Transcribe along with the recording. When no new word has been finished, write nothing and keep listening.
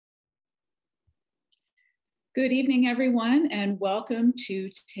Good evening, everyone, and welcome to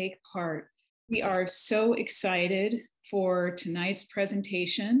Take Part. We are so excited for tonight's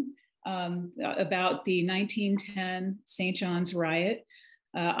presentation about the 1910 St. John's riot.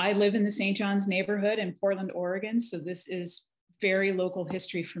 I live in the St. John's neighborhood in Portland, Oregon, so this is very local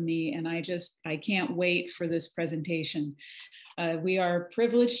history for me, and I can't wait for this presentation. We are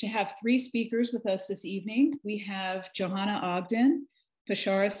privileged to have three speakers with us this evening. We have Johanna Ogden,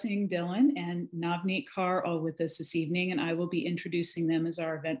 Pashaura Singh Dillon, and Navneet all with us this evening, and I will be introducing them as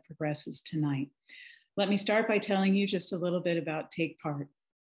our event progresses tonight. Let me start by telling you just a little bit about Take Part.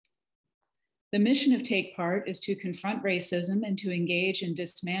 The mission of Take Part is to confront racism and to engage in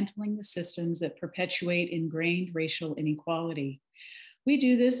dismantling the systems that perpetuate ingrained racial inequality. We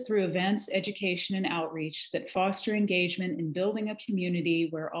do this through events, education, and outreach that foster engagement in building a community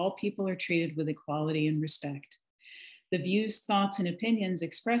where all people are treated with equality and respect. The views, thoughts, and opinions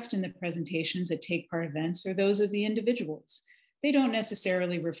expressed in the presentations at Take Part events are those of the individuals. They don't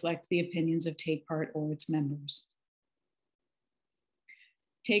necessarily reflect the opinions of Take Part or its members.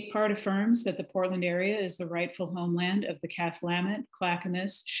 Take Part affirms that the Portland area is the rightful homeland of the Kathlamet,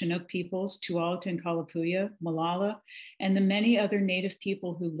 Clackamas, Chinook peoples, Tualatin and Kalapuya, Malala, and the many other Native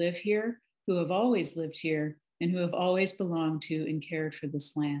people who live here, who have always lived here, and who have always belonged to and cared for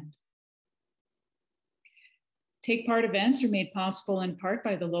this land. Take Part events are made possible in part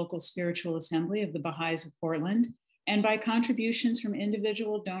by the local spiritual assembly of the Baha'is of Portland and by contributions from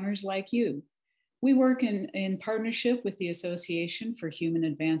individual donors like you. We work in partnership with the Association for Human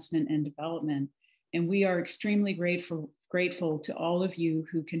Advancement and Development, and we are extremely grateful to all of you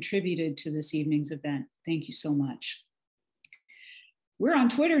who contributed to this evening's event. Thank you so much. We're on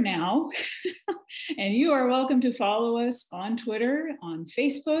Twitter now, and you are welcome to follow us on Twitter, on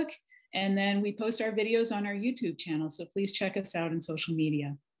Facebook, and then we post our videos on our YouTube channel, so please check us out on social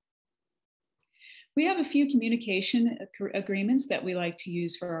media. We have a few communication agreements that we like to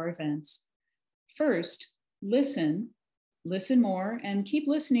use for our events. First, listen more, and keep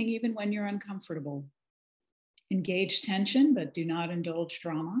listening even when you're uncomfortable. Engage tension, but do not indulge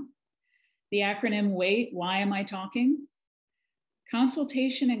drama. The acronym WAIT, why am I talking?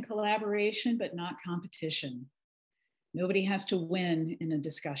 Consultation and collaboration, but not competition. Nobody has to win in a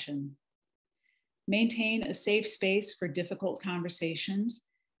discussion. Maintain a safe space for difficult conversations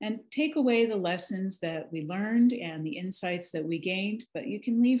and take away the lessons that we learned and the insights that we gained, but you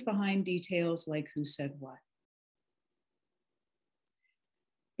can leave behind details like who said what.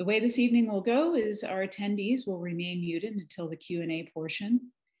 The way this evening will go is our attendees will remain muted until the Q&A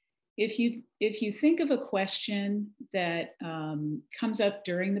portion. If you think of a question that comes up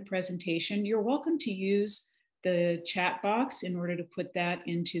during the presentation, you're welcome to use the chat box in order to put that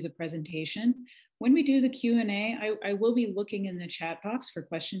into the presentation. When we do the Q&A, I will be looking in the chat box for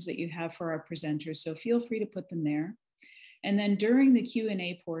questions that you have for our presenters, so feel free to put them there. And then during the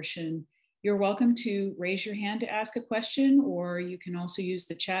Q&A portion, you're welcome to raise your hand to ask a question, or you can also use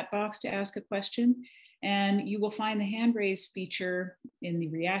the chat box to ask a question. And you will find the hand raise feature in the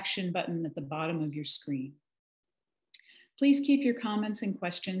reaction button at the bottom of your screen. Please keep your comments and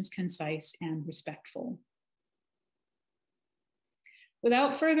questions concise and respectful.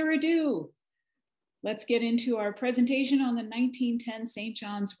 Without further ado, let's get into our presentation on the 1910 St.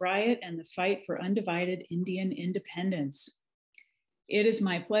 John's riot and the fight for undivided Indian independence. It is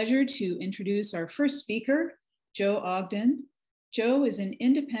my pleasure to introduce our first speaker, Jo Ogden. Jo is an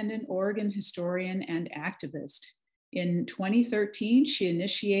independent Oregon historian and activist. In 2013, she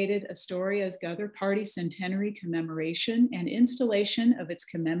initiated Astoria's Ghadar Party Centenary commemoration and installation of its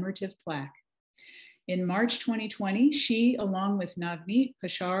commemorative plaque. In March 2020, she, along with Navneet,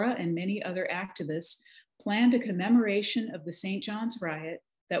 Pashaura, and many other activists, planned a commemoration of the St. John's riot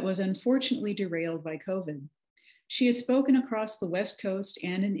that was unfortunately derailed by COVID. She has spoken across the West Coast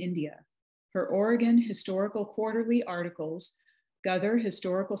and in India. Her Oregon Historical Quarterly articles, Ghadar,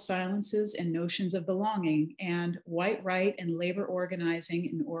 Historical Silences and Notions of Belonging, and White Right and Labor Organizing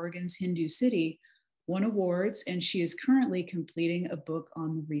in Oregon's Hindu City, won awards, and she is currently completing a book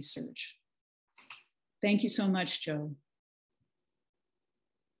on the research. Thank you so much, Jo.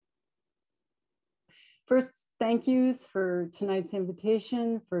 First, thank yous for tonight's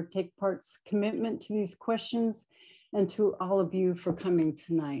invitation, for Take Part's commitment to these questions, and to all of you for coming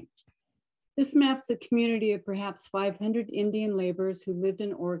tonight. This maps a community of perhaps 500 Indian laborers who lived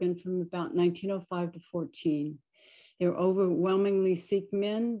in Oregon from about 1905 to 14. They were overwhelmingly Sikh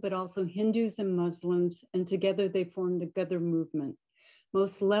men, but also Hindus and Muslims, and together they formed the Ghadar movement.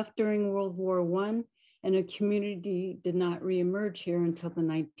 Most left during World War I, and a community did not reemerge here until the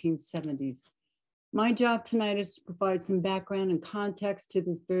 1970s. My job tonight is to provide some background and context to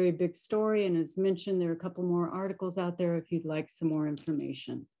this very big story. And as mentioned, there are a couple more articles out there if you'd like some more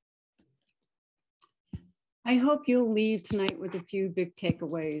information. I hope you'll leave tonight with a few big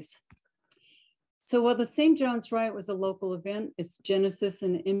takeaways. So while the St. John's Riot was a local event, its genesis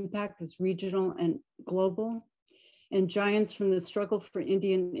and impact was regional and global. And giants from the struggle for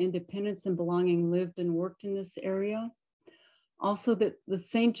Indian independence and belonging lived and worked in this area. Also, that the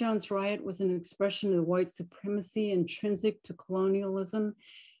St. John's Riot was an expression of white supremacy intrinsic to colonialism,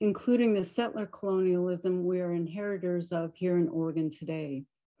 including the settler colonialism we are inheritors of here in Oregon today.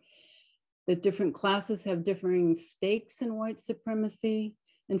 That different classes have differing stakes in white supremacy.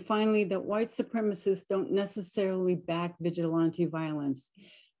 And finally, that white supremacists don't necessarily back vigilante violence.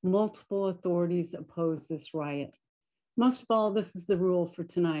 Multiple authorities oppose this riot. Most of all, this is the rule for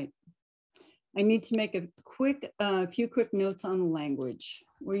tonight. I need to make a few quick notes on the language.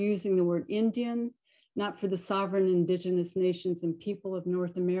 We're using the word Indian, not for the sovereign indigenous nations and people of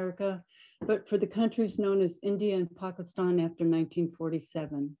North America, but for the countries known as India and Pakistan after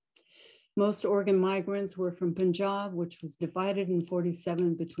 1947. Most Oregon migrants were from Punjab, which was divided in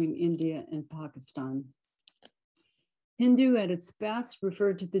 47 between India and Pakistan. Hindu at its best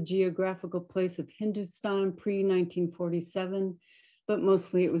referred to the geographical place of Hindustan pre-1947, but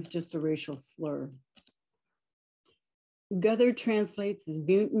mostly it was just a racial slur. Ghadar translates as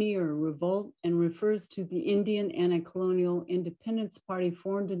mutiny or revolt and refers to the Indian anti-colonial independence party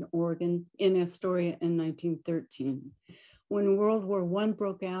formed in Oregon in Astoria in 1913. When World War I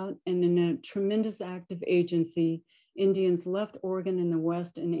broke out, and in a tremendous act of agency, Indians left Oregon in the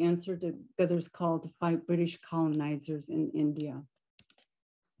West and answered to Ghadar's call to fight British colonizers in India.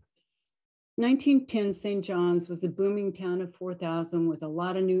 1910, St. John's was a booming town of 4,000 with a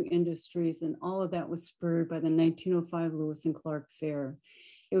lot of new industries, and all of that was spurred by the 1905 Lewis and Clark Fair.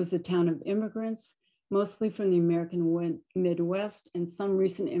 It was a town of immigrants, mostly from the American Midwest and some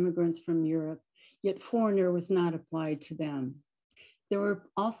recent immigrants from Europe, yet foreigner was not applied to them. There were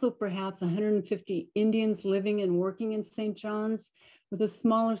also perhaps 150 Indians living and working in St. John's, with a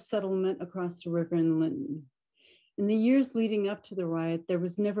smaller settlement across the river in Linton. In the years leading up to the riot, there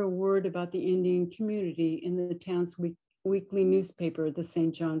was never word about the Indian community in the town's weekly newspaper, the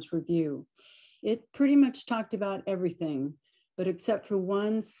St. John's Review. It pretty much talked about everything, but except for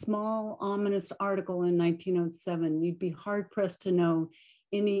one small, ominous article in 1907, you'd be hard-pressed to know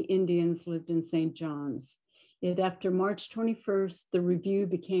any Indians lived in St. John's. Yet after March 21st, the Review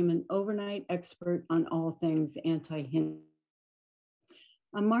became an overnight expert on all things anti-Hindu.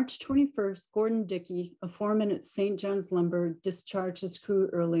 On March 21st, Gordon Dickey, a foreman at St. John's Lumber, discharged his crew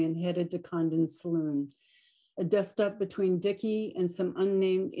early and headed to Condon's saloon. A dust-up between Dickey and some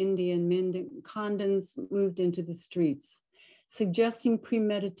unnamed Indian men in Condon's moved into the streets. Suggesting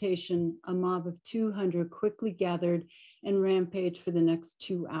premeditation, a mob of 200 quickly gathered and rampaged for the next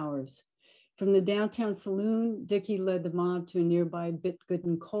 2 hours. From the downtown saloon, Dickey led the mob to a nearby Bitgood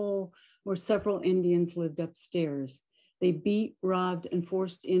and Cole, where several Indians lived upstairs. They beat, robbed, and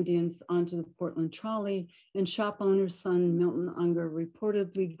forced Indians onto the Portland trolley, and shop owner's son, Milton Unger,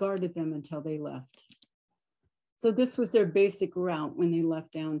 reportedly guarded them until they left. So this was their basic route when they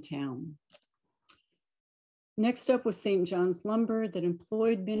left downtown. Next up was St. John's Lumber that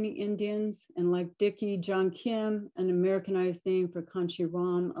employed many Indians, and like Dickey, John Kim, an Americanized name for Kanchi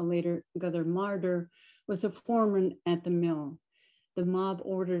Ram, a later Ghadar martyr, was a foreman at the mill. The mob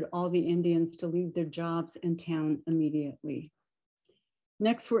ordered all the Indians to leave their jobs in town immediately.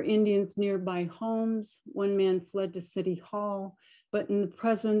 Next were Indians nearby homes. One man fled to City Hall, but in the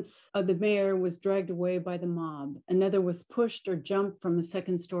presence of the mayor was dragged away by the mob. Another was pushed or jumped from a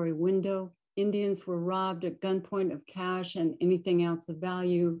second-story window. Indians were robbed at gunpoint of cash and anything else of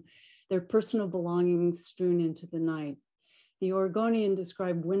value, their personal belongings strewn into the night. The Oregonian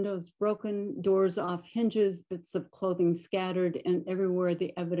described windows broken, doors off hinges, bits of clothing scattered, and everywhere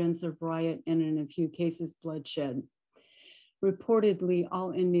the evidence of riot and in a few cases bloodshed. Reportedly,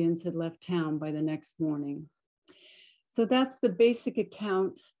 all Indians had left town by the next morning. So that's the basic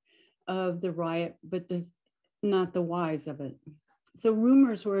account of the riot, but not the whys of it. So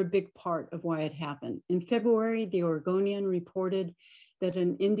rumors were a big part of why it happened. In February, the Oregonian reported that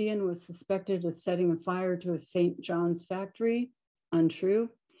an Indian was suspected of setting a fire to a St. John's factory. Untrue.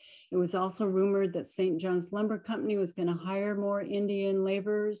 It was also rumored that St. John's Lumber Company was going to hire more Indian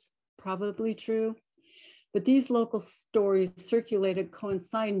laborers. Probably true. But these local stories circulated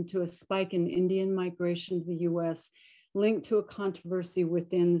coinciding to a spike in Indian migration to the US, linked to a controversy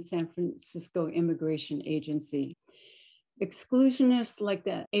within the San Francisco Immigration Agency. Exclusionists like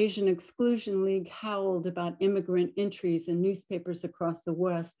the Asian Exclusion League howled about immigrant entries, and newspapers across the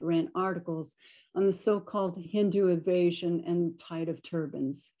West ran articles on the so-called Hindu invasion and tide of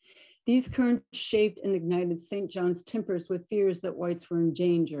turbans. These currents shaped and ignited St. John's tempers with fears that whites were in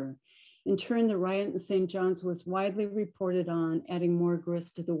danger. In turn, the riot in St. John's was widely reported on, adding more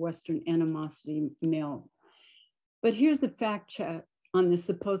grist to the Western animosity mill. But here's a fact check on the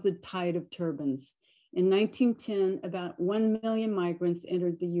supposed tide of turbans. In 1910, about 1 million migrants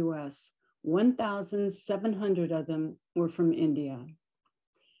entered the US. 1,700 of them were from India.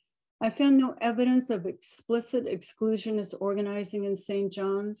 I found no evidence of explicit exclusionist organizing in St.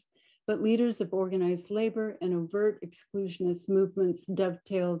 John's, but leaders of organized labor and overt exclusionist movements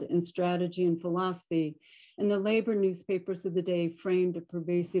dovetailed in strategy and philosophy, and the labor newspapers of the day framed a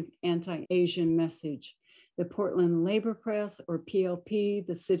pervasive anti-Asian message. The Portland Labor Press, or PLP,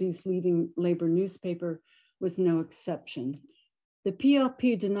 the city's leading labor newspaper, was no exception. The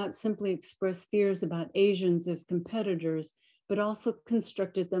PLP did not simply express fears about Asians as competitors, but also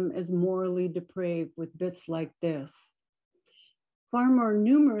constructed them as morally depraved with bits like this. Far more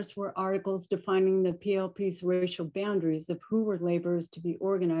numerous were articles defining the PLP's racial boundaries of who were laborers to be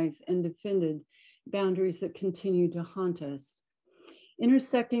organized and defended, boundaries that continue to haunt us.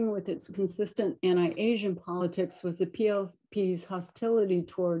 Intersecting with its consistent anti-Asian politics was the PLP's hostility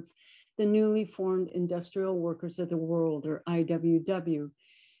towards the newly formed Industrial Workers of the World, or IWW,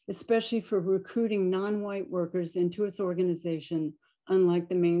 especially for recruiting non-white workers into its organization, unlike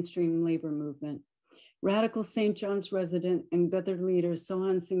the mainstream labor movement. Radical St. John's resident and Ghadar leader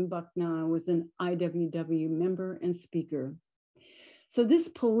Sohan Singh Bucknell was an IWW member and speaker. So this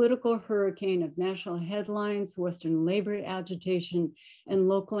political hurricane of national headlines, Western labor agitation, and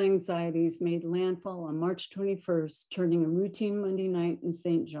local anxieties made landfall on March 21st, turning a routine Monday night in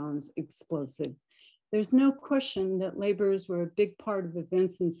St. John's explosive. There's no question that laborers were a big part of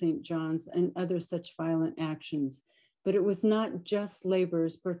events in St. John's and other such violent actions, but it was not just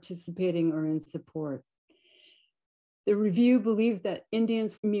laborers participating or in support. The review believed that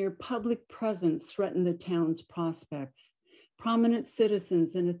Indians' mere public presence threatened the town's prospects. Prominent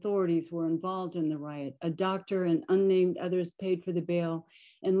citizens and authorities were involved in the riot. A doctor and unnamed others paid for the bail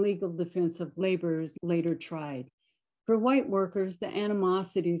and legal defense of laborers later tried. For white workers, the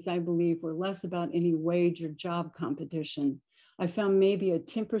animosities, I believe, were less about any wage or job competition. I found maybe a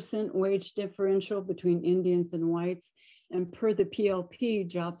 10% wage differential between Indians and whites, and per the PLP,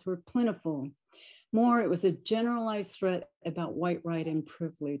 jobs were plentiful. More, it was a generalized threat about white right and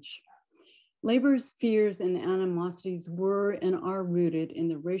privilege. Labor's fears and animosities were and are rooted in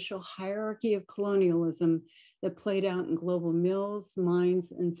the racial hierarchy of colonialism that played out in global mills,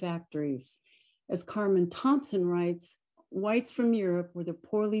 mines, and factories. As Carmen Thompson writes, whites from Europe were the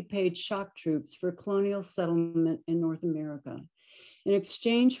poorly paid shock troops for colonial settlement in North America. In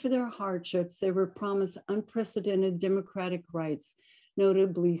exchange for their hardships, they were promised unprecedented democratic rights,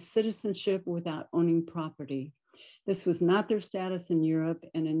 notably citizenship without owning property. This was not their status in Europe,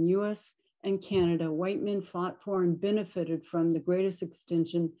 and in US and Canada, white men fought for and benefited from the greatest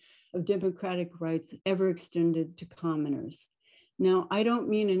extension of democratic rights ever extended to commoners. Now, I don't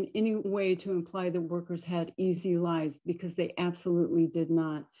mean in any way to imply that workers had easy lives, because they absolutely did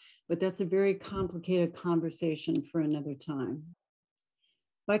not, but that's a very complicated conversation for another time.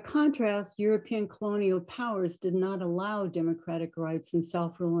 By contrast, European colonial powers did not allow democratic rights and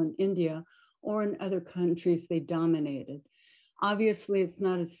self-rule in India or in other countries they dominated. Obviously, it's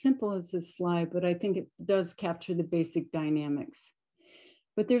not as simple as this slide, but I think it does capture the basic dynamics.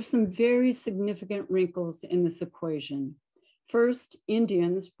 But there's some very significant wrinkles in this equation. First,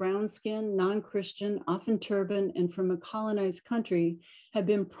 Indians, brown-skinned, non-Christian, often turban, and from a colonized country, had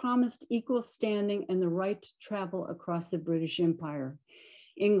been promised equal standing and the right to travel across the British Empire.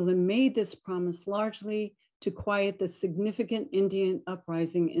 England made this promise largely to quiet the significant Indian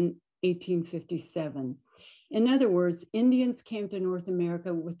uprising in 1857. In other words, Indians came to North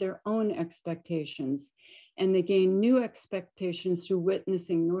America with their own expectations, and they gained new expectations through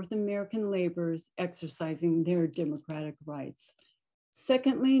witnessing North American laborers exercising their democratic rights.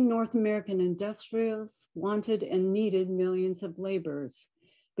 Secondly, North American industrials wanted and needed millions of laborers.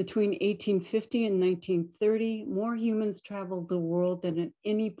 Between 1850 and 1930, more humans traveled the world than at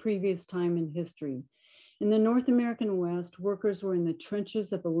any previous time in history. In the North American West, workers were in the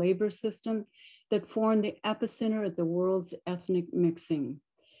trenches of a labor system that formed the epicenter of the world's ethnic mixing.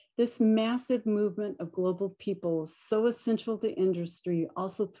 This massive movement of global people, so essential to industry,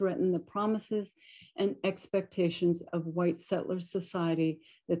 also threatened the promises and expectations of white settler society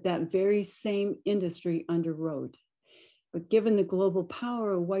that very same industry underwrote. But given the global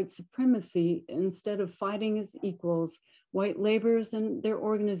power of white supremacy, instead of fighting as equals, white laborers and their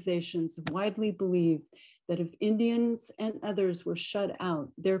organizations widely believed that if Indians and others were shut out,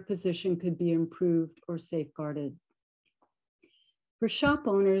 their position could be improved or safeguarded. For shop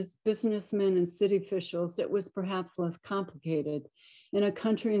owners, businessmen, and city officials, it was perhaps less complicated. In a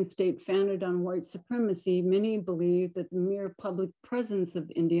country and state founded on white supremacy, many believed that the mere public presence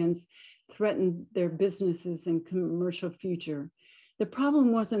of Indians threatened their businesses and commercial future. The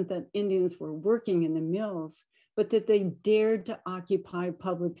problem wasn't that Indians were working in the mills, but that they dared to occupy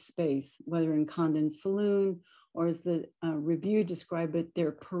public space, whether in Condon Saloon or, as the review described it,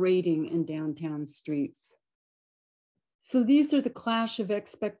 they're parading in downtown streets. So these are the clash of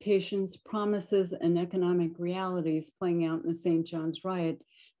expectations, promises, and economic realities playing out in the St. John's riot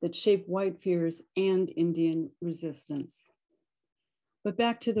that shaped white fears and Indian resistance. But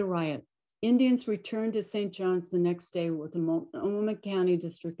back to the riot. Indians returned to St. John's the next day with the Multnomah County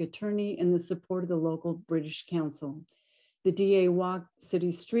District Attorney and the support of the local British Council. The DA walked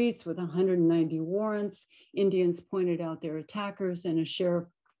city streets with 190 warrants. Indians pointed out their attackers, and a sheriff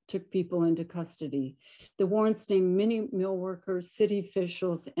took people into custody. The warrants named many mill workers, city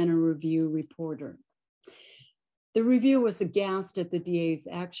officials, and a review reporter. The review was aghast at the DA's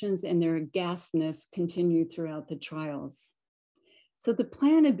actions, and their aghastness continued throughout the trials. So the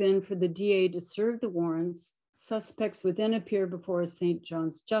plan had been for the DA to serve the warrants. Suspects would then appear before a St.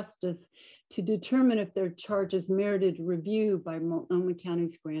 John's justice to determine if their charges merited review by Multnomah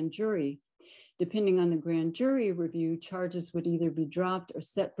County's grand jury. Depending on the grand jury review, charges would either be dropped or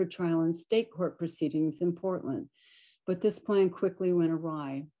set for trial in state court proceedings in Portland. But this plan quickly went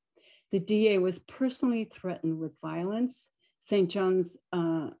awry. The DA was personally threatened with violence. St. John's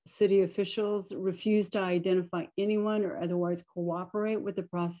city officials refused to identify anyone or otherwise cooperate with the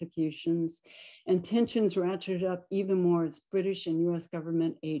prosecutions, and tensions ratcheted up even more as British and US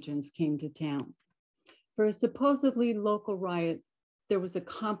government agents came to town. For a supposedly local riot, there was a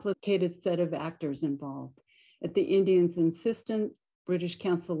complicated set of actors involved. At the Indians' insistence, British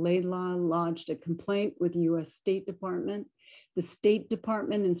Counsel Laidlaw lodged a complaint with the US State Department. The State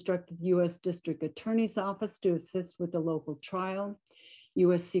Department instructed the US District Attorney's Office to assist with the local trial.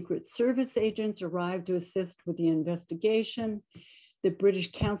 US Secret Service agents arrived to assist with the investigation. The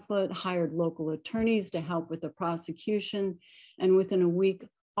British Consulate hired local attorneys to help with the prosecution. And within a week,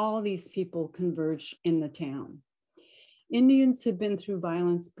 all these people converged in the town. Indians had been through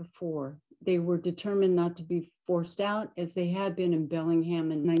violence before. They were determined not to be forced out, as they had been in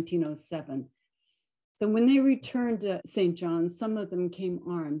Bellingham in 1907. So when they returned to St. John's, some of them came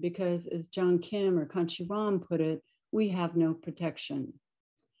armed because, as John Kim or Kanchiram put it, we have no protection.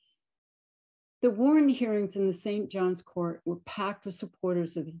 The warrant hearings in the St. John's court were packed with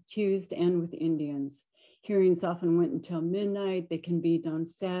supporters of the accused and with Indians. Hearings often went until midnight. They convened on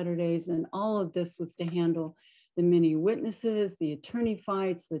Saturdays, and all of this was to handle the many witnesses, the attorney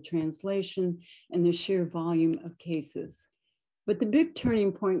fights, the translation, and the sheer volume of cases. But the big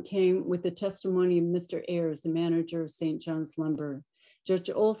turning point came with the testimony of Mr. Ayers, the manager of St. John's Lumber. Judge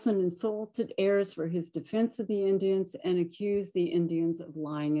Olson insulted Ayers for his defense of the Indians and accused the Indians of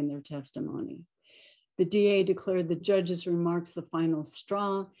lying in their testimony. The DA declared the judge's remarks the final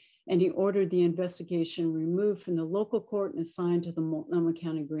straw, and he ordered the investigation removed from the local court and assigned to the Multnomah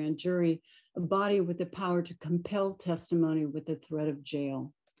County Grand Jury, a body with the power to compel testimony with the threat of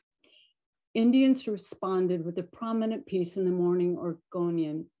jail. Indians responded with a prominent piece in the Morning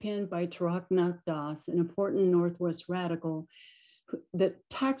Oregonian, penned by Taraknath Das, an important Northwest radical, that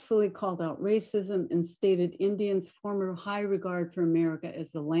tactfully called out racism and stated Indians' former high regard for America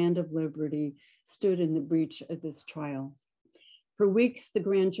as the land of liberty stood in the breach of this trial. For weeks, the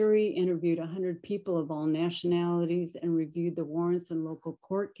grand jury interviewed 100 people of all nationalities and reviewed the warrants in local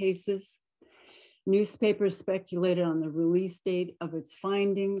court cases. Newspapers speculated on the release date of its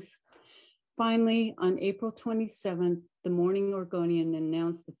findings. Finally, on April 27th, the Morning Oregonian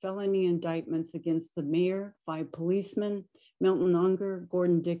announced the felony indictments against the mayor, 5 policemen, Milton Unger,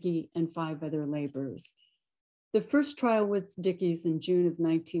 Gordon Dickey, and 5 other laborers. The first trial was Dickey's in June of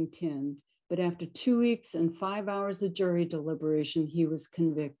 1910, but after 2 weeks and 5 hours of jury deliberation, he was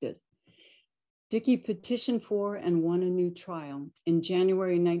convicted. Dickey petitioned for and won a new trial. In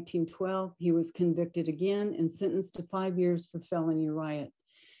January 1912, he was convicted again and sentenced to 5 years for felony riot,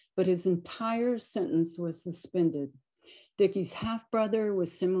 but his entire sentence was suspended. Dickey's half-brother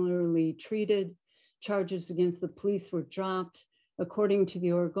was similarly treated. Charges against the police were dropped. According to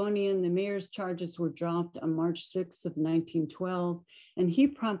the Oregonian, the mayor's charges were dropped on March 6th of 1912, and he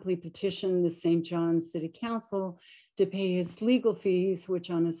promptly petitioned the St. John's City Council to pay his legal fees,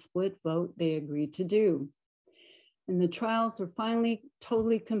 which on a split vote they agreed to do. And the trials were finally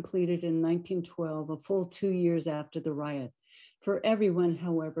totally completed in 1912, a full 2 years after the riot. For everyone,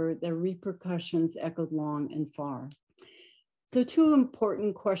 however, their repercussions echoed long and far. So 2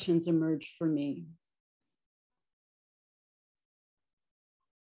 important questions emerged for me.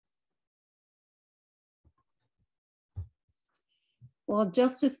 While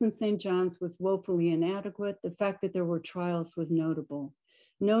justice in St. John's was woefully inadequate, the fact that there were trials was notable.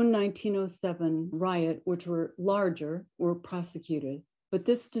 No 1907 riot, which were larger, were prosecuted, but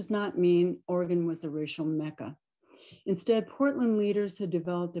this does not mean Oregon was a racial mecca. Instead, Portland leaders had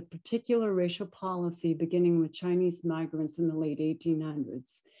developed a particular racial policy beginning with Chinese migrants in the late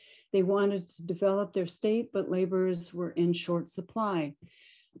 1800s. They wanted to develop their state, but laborers were in short supply.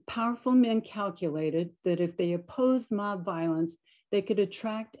 Powerful men calculated that if they opposed mob violence, they could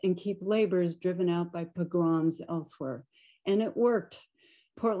attract and keep laborers driven out by pogroms elsewhere. And it worked.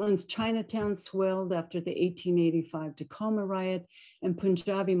 Portland's Chinatown swelled after the 1885 Tacoma riot, and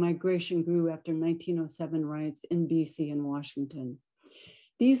Punjabi migration grew after 1907 riots in BC and Washington.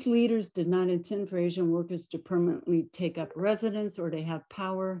 These leaders did not intend for Asian workers to permanently take up residence or to have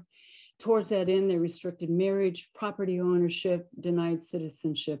power. Towards that end, they restricted marriage, property ownership, denied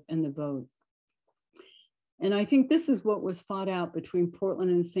citizenship, and the vote. And I think this is what was fought out between Portland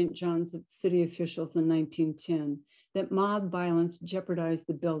and St. John's city officials in 1910, that mob violence jeopardized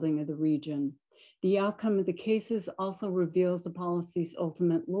the building of the region. The outcome of the cases also reveals the policy's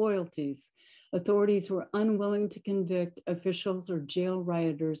ultimate loyalties. Authorities were unwilling to convict officials or jail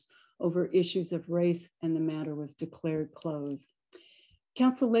rioters over issues of race, and the matter was declared closed.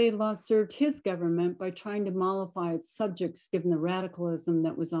 Council Laidlaw served his government by trying to mollify its subjects given the radicalism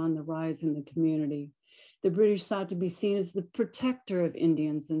that was on the rise in the community. The British sought to be seen as the protector of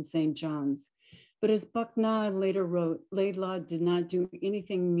Indians in St. John's. But as Bucknell later wrote, Laidlaw did not do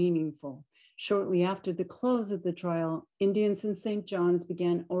anything meaningful. Shortly after the close of the trial, Indians in St. John's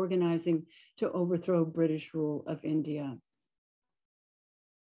began organizing to overthrow British rule of India.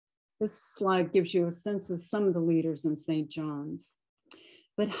 This slide gives you a sense of some of the leaders in St. John's.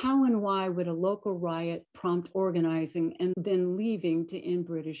 But how and why would a local riot prompt organizing and then leaving to end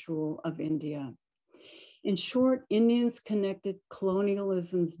British rule of India? In short, Indians connected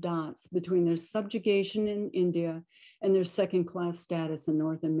colonialism's dots between their subjugation in India and their second-class status in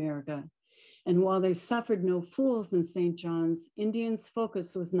North America. And while they suffered no fools in St. John's, Indians'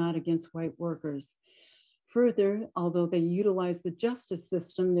 focus was not against white workers. Further, although they utilized the justice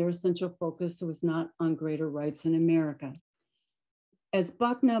system, their essential focus was not on greater rights in America. As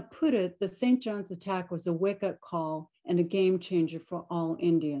Bucknell put it, the St. John's attack was a wake-up call and a game changer for all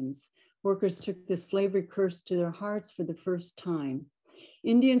Indians. Workers took the slavery curse to their hearts for the first time.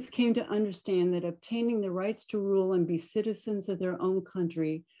 Indians came to understand that obtaining the rights to rule and be citizens of their own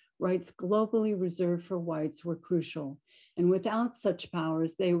country, rights globally reserved for whites, were crucial. And without such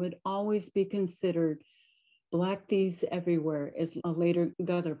powers, they would always be considered Black thieves everywhere, as a later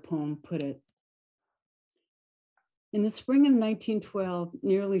Ghadar poem put it. In the spring of 1912,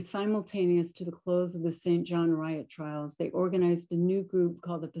 nearly simultaneous to the close of the St. John riot trials, they organized a new group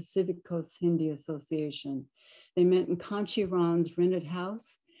called the Pacific Coast Hindi Association. They met in Kanchi Ram's rented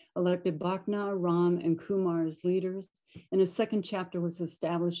house, elected Bucknell, Ram, and Kumar as leaders, and a second chapter was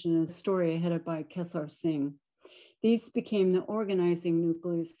established in Astoria, headed by Kesar Singh. These became the organizing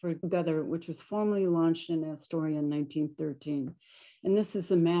nucleus for Ghadar, which was formally launched in Astoria in 1913. And this is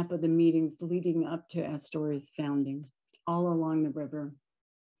a map of the meetings leading up to Astoria's founding, all along the river.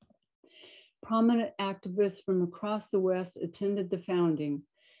 Prominent activists from across the West attended the founding.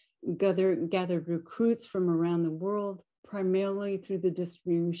 Ghadar gathered recruits from around the world, primarily through the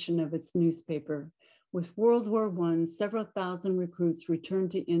distribution of its newspaper. With World War I, several thousand recruits returned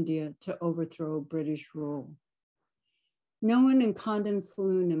to India to overthrow British rule. No one in Condon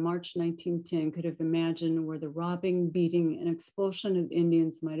Saloon in March 1910 could have imagined where the robbing, beating, and expulsion of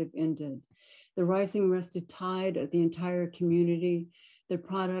Indians might have ended. The rising rusted tide of the entire community, the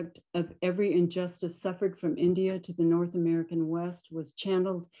product of every injustice suffered from India to the North American West, was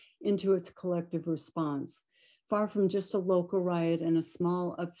channeled into its collective response. Far from just a local riot in a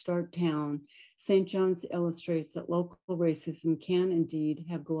small upstart town, St. John's illustrates that local racism can indeed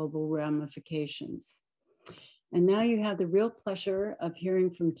have global ramifications. And now you have the real pleasure of hearing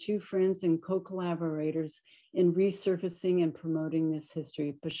from 2 friends and co-collaborators in resurfacing and promoting this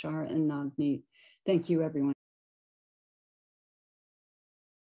history, Pashaura and Navneet. Thank you, everyone.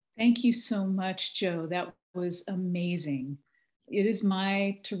 Thank you so much, Jo. That was amazing. It is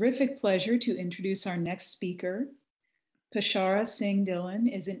my terrific pleasure to introduce our next speaker. Pashaura Singh Dhillon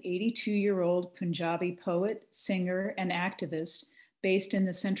is an 82-year-old Punjabi poet, singer, and activist based in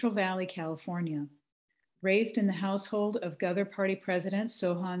the Central Valley, California. Raised in the household of Ghadar Party President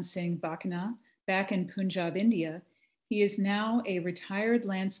Sohan Singh Bakana back in Punjab, India, he is now a retired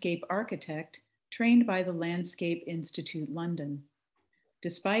landscape architect trained by the Landscape Institute London.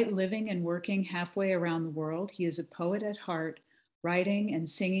 Despite living and working halfway around the world, he is a poet at heart, writing and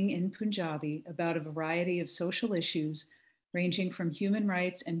singing in Punjabi about a variety of social issues ranging from human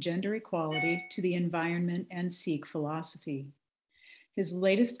rights and gender equality to the environment and Sikh philosophy. His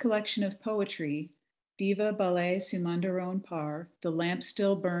latest collection of poetry, Diva Ballet Sumandaron Par, The Lamp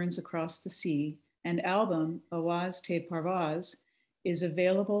Still Burns Across the Sea, and album Awaz Te Parvaz is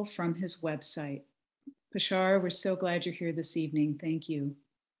available from his website. Pashaura, we're so glad you're here this evening. Thank you.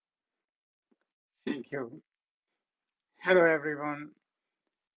 Thank you. Hello, everyone.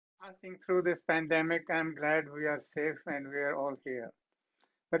 Passing through this pandemic, I'm glad we are safe and we are all here.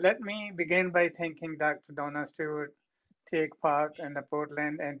 But let me begin by thanking Dr. Donna Stewart, Take Park, and the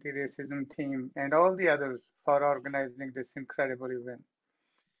Portland Anti Racism team, and all the others for organizing this incredible event.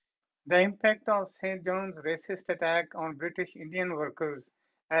 The impact of St. John's racist attack on British Indian workers,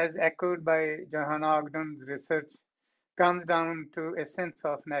 as echoed by Johanna Ogden's research, comes down to a sense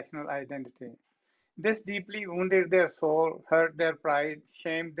of national identity. This deeply wounded their soul, hurt their pride,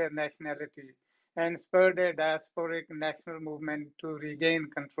 shamed their nationality, and spurred a diasporic national movement to regain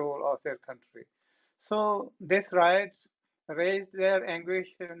control of their country. So, this riot raised their anguish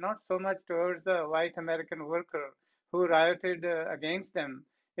not so much towards the white American worker who rioted against them,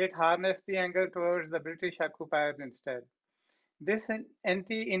 it harnessed the anger towards the British occupiers instead. This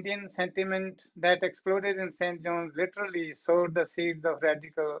anti-Indian sentiment that exploded in St. John's literally sowed the seeds of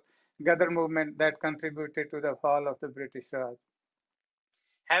radical Ghadar movement that contributed to the fall of the British Raj.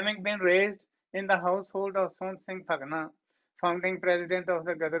 Having been raised in the household of Son Singh Phagna, founding president of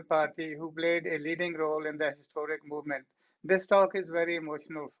the Ghadar party, who played a leading role in the historic movement, this talk is very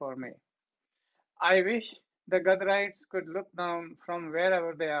emotional for me. I wish the Ghadarites could look down from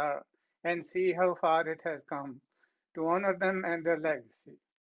wherever they are and see how far it has come to honor them and their legacy.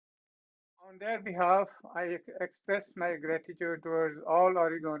 On their behalf, I express my gratitude towards all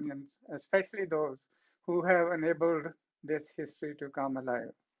Oregonians, especially those who have enabled this history to come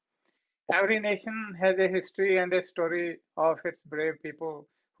alive. Every nation has a history and a story of its brave people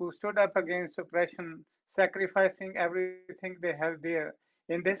who stood up against oppression, sacrificing everything they held dear.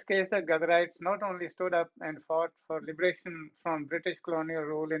 In this case, the Ghadarites not only stood up and fought for liberation from British colonial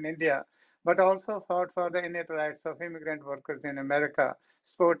rule in India, but also fought for the innate rights of immigrant workers in America,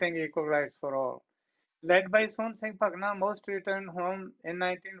 supporting equal rights for all. Led by Son Singh Phagna, most returned home in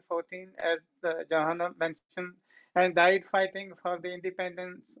 1914, as Johanna mentioned, and died fighting for the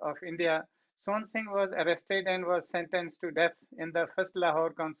independence of India. Son Singh was arrested and was sentenced to death in the first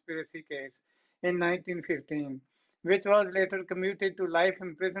Lahore conspiracy case in 1915, which was later commuted to life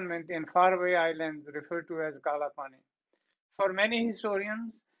imprisonment in faraway islands referred to as Kala Pani. For many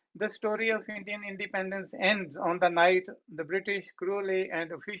historians, the story of Indian independence ends on the night the British cruelly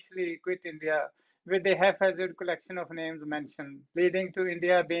and officially quit India with a haphazard collection of names mentioned, leading to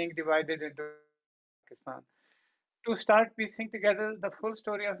India being divided into India and Pakistan. To start piecing together the full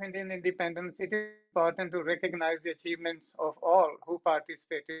story of Indian independence, it is important to recognize the achievements of all who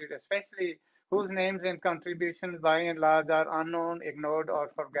participated, especially whose names and contributions by and large are unknown, ignored,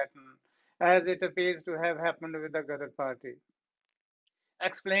 or forgotten, as it appears to have happened with the Ghadar party.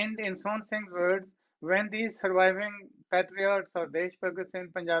 Explained in Son Singh's words, when these surviving patriots or Deshbhagats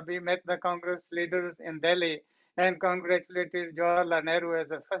in Punjabi met the Congress leaders in Delhi and congratulated Jawaharlal Nehru as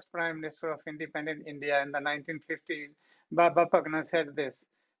the first Prime Minister of independent India in the 1950s, Baba Pagna said this,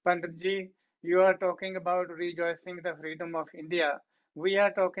 Panditji, you are talking about rejoicing the freedom of India. We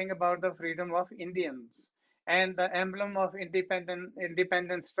are talking about the freedom of Indians. And the emblem of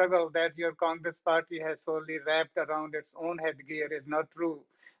independent struggle that your Congress party has solely wrapped around its own headgear is not true.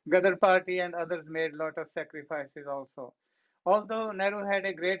 Ghadar party and others made a lot of sacrifices also. Although Nehru had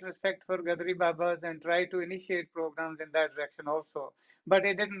a great respect for Ghadari Babas and tried to initiate programs in that direction also, but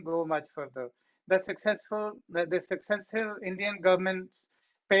it didn't go much further. The successive Indian governments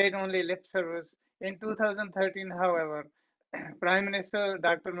paid only lip service. In 2013, however, Prime Minister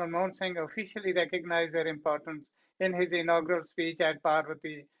Dr. Manmohan Singh officially recognized their importance in his inaugural speech at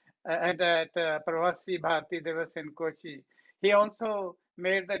Parvati and at Pravasi Bharati Divas in Kochi. He also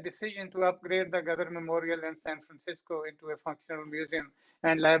made the decision to upgrade the Ghadar Memorial in San Francisco into a functional museum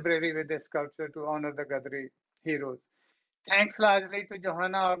and library with a sculpture to honor the Ghadari heroes. Thanks largely to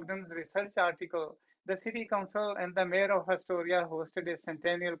Johanna Ogden's research article, the City Council and the Mayor of Astoria hosted a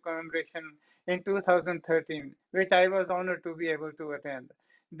centennial commemoration in 2013, which I was honored to be able to attend.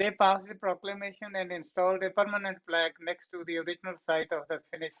 They passed a proclamation and installed a permanent plaque next to the original site of the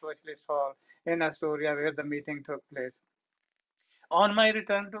Finnish Socialist Hall in Astoria, where the meeting took place. On my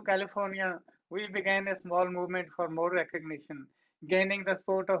return to California, we began a small movement for more recognition, gaining the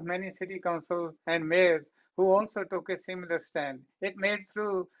support of many city councils and mayors who also took a similar stand. It made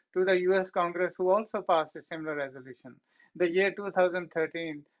through to the US Congress, who also passed a similar resolution. The year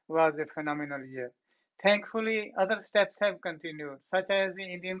 2013 was a phenomenal year. Thankfully, other steps have continued, such as the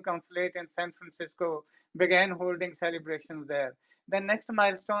Indian consulate in San Francisco began holding celebrations there. The next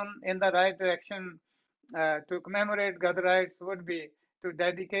milestone in the right direction to commemorate Ghadarites would be to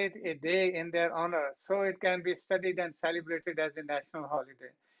dedicate a day in their honor so it can be studied and celebrated as a national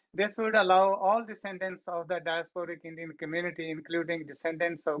holiday. This would allow all descendants of the diasporic Indian community, including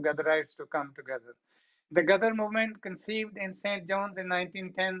descendants of Ghadarites, to come together. The Ghadar movement, conceived in St. John's in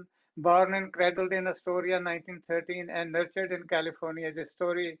 1910, born and cradled in Astoria in 1913, and nurtured in California, is a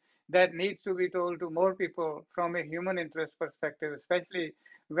story that needs to be told to more people from a human interest perspective, especially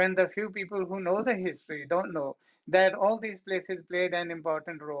when the few people who know the history don't know that all these places played an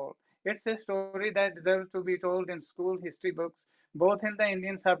important role. It's a story that deserves to be told in school history books, both in the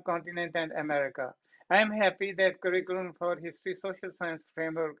Indian subcontinent and America. I am happy that curriculum for history social science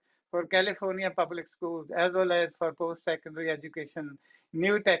framework for California public schools as well as for post-secondary education,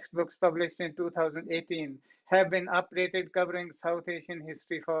 new textbooks published in 2018 have been updated covering South Asian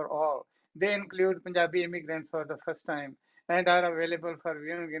history for all. They include Punjabi immigrants for the first time and are available for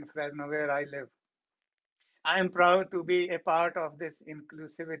viewing in Fresno, where I live. I am proud to be a part of this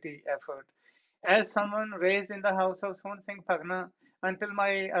inclusivity effort. As someone raised in the house of Son Singh Phagna until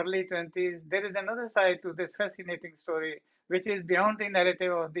my early 20s, there is another side to this fascinating story, which is beyond the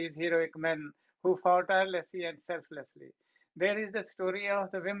narrative of these heroic men who fought tirelessly and selflessly. There is the story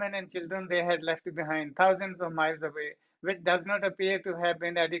of the women and children they had left behind thousands of miles away, which does not appear to have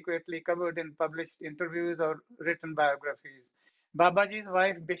been adequately covered in published interviews or written biographies. Babaji's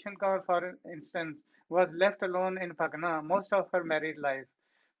wife Bishan Kaur, for instance, was left alone in Phagna most of her married life.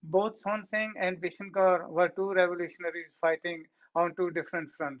 Both Son Singh and Bishan Kaur were two revolutionaries fighting on two different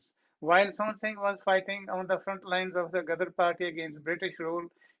fronts. While Son Singh was fighting on the front lines of the Ghadar party against British rule,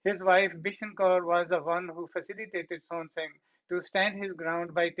 his wife Bishan Kaur was the one who facilitated Son Singh to stand his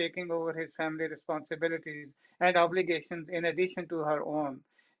ground by taking over his family responsibilities and obligations in addition to her own.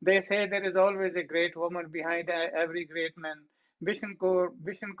 They say there is always a great woman behind every great man. Bishan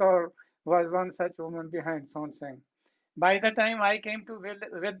Kaur was one such woman behind Son Singh. By the time I came to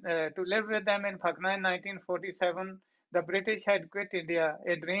live with them in Phagna in 1947, the British had quit India.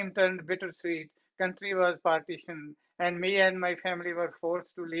 A dream turned bittersweet. Country was partitioned, and me and my family were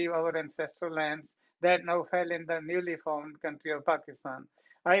forced to leave our ancestral lands that now fell in the newly formed country of Pakistan.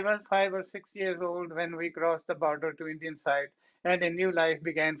 I was 5 or 6 years old when we crossed the border to Indian side, and a new life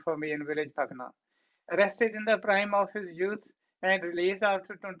began for me in village Phagna. Arrested in the prime of his youth and released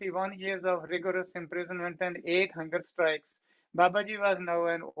after 21 years of rigorous imprisonment and 8 hunger strikes, Babaji was now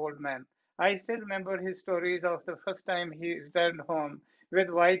an old man. I still remember his stories of the first time he returned home. With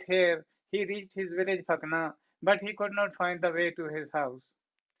white hair, he reached his village Phakna, but he could not find the way to his house.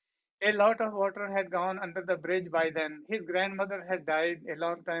 A lot of water had gone under the bridge by then. His grandmother had died a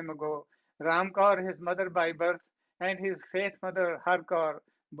long time ago. Ram Kaur, his mother by birth, and his faith mother, Har Kaur,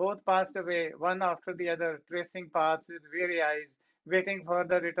 both passed away, one after the other, tracing paths with weary eyes, waiting for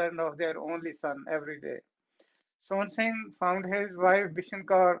the return of their only son every day. Son Singh found his wife Bishan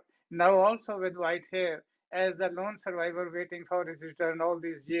Kaur, now also with white hair, as the lone survivor waiting for his return all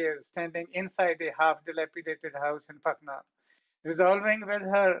these years, standing inside a half dilapidated house in Patna. Resolving with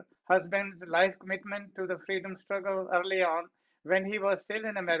her husband's life commitment to the freedom struggle early on, when he was still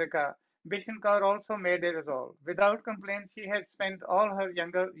in America, Bishan Kaur also made a resolve. Without complaint, she had spent all her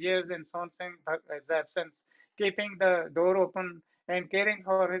younger years in Son Singh's absence, keeping the door open and caring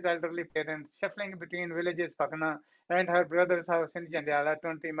for his elderly parents, shuffling between villages Pakna and her brother's house in Jandiala,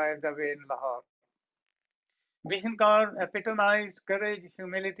 20 miles away in Lahore. Bishan Kaur epitomized courage,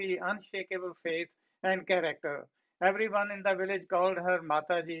 humility, unshakable faith, and character. Everyone in the village called her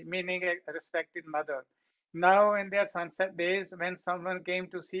Mataji, meaning a respected mother. Now, in their sunset days, when someone came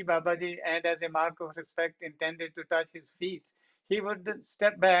to see Babaji and as a mark of respect intended to touch his feet, he would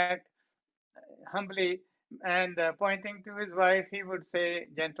step back humbly and pointing to his wife, he would say,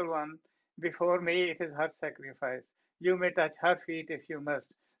 Gentle one, before me it is her sacrifice. You may touch her feet if you must.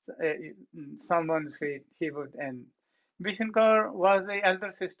 Uh, Someone's feet, he would end. Bishankar was the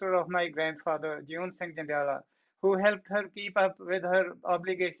elder sister of my grandfather, June Singh Jandiala, who helped her keep up with her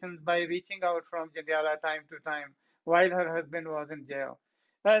obligations by reaching out from Jandiala time to time while her husband was in jail.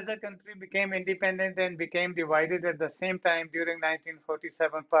 As the country became independent and became divided at the same time during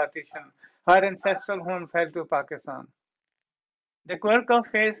 1947 partition, her ancestral home fell to Pakistan. The quirk of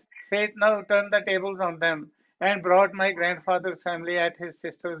fate now turned the tables on them and brought my grandfather's family at his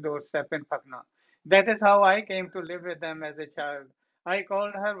sister's doorstep in Patna. That is how I came to live with them as a child. I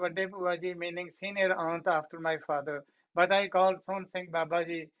called her Vade Buaji, meaning senior aunt after my father, but I called Son Singh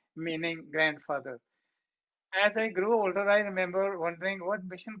Babaji, meaning grandfather. As I grew older, I remember wondering what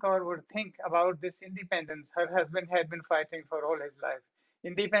Bishan Kaur would think about this independence her husband had been fighting for all his life.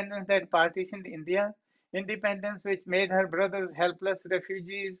 Independence that partitioned India, independence which made her brothers helpless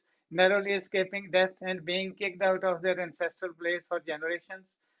refugees, narrowly escaping death and being kicked out of their ancestral place for generations.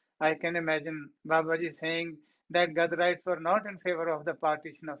 I can imagine Babaji saying that Ghadarites were not in favor of the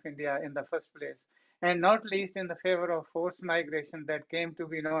partition of India in the first place, and not least in the favor of forced migration that came to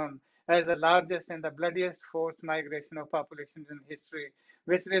be known as the largest and the bloodiest forced migration of populations in history,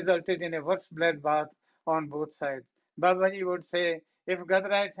 which resulted in a worse bloodbath on both sides. Babaji would say, if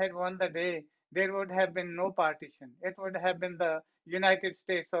Ghadarites had won the day, there would have been no partition. It would have been the United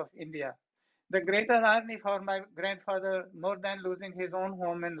States of India. The greater irony for my grandfather, more than losing his own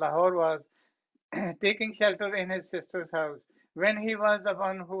home in Lahore, was taking shelter in his sister's house. When he was the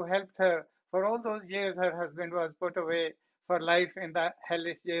one who helped her for all those years, her husband was put away for life in the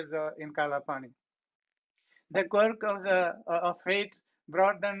hellish jails in Kalapani. The quirk of fate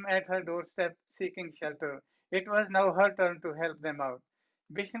brought them at her doorstep seeking shelter. It was now her turn to help them out.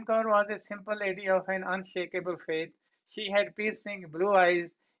 Bishan Kaur was a simple lady of an unshakable faith. She had piercing blue eyes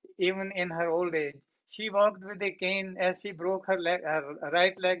even in her old age. She walked with a cane as she broke her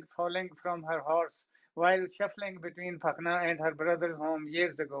right leg falling from her horse while shuffling between Pakna and her brother's home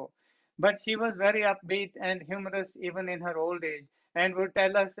years ago. But she was very upbeat and humorous even in her old age and would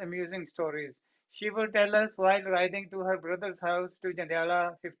tell us amusing stories. She would tell us while riding to her brother's house to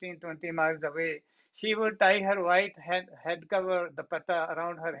Jandiala, 15-20 miles away. She would tie her white head cover, the pata,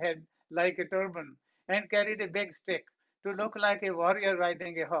 around her head like a turban and carried a big stick to look like a warrior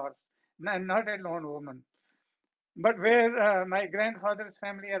riding a horse, not a lone woman. But where my grandfather's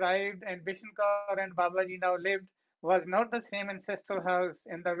family arrived and Bishankar and Babaji now lived was not the same ancestral house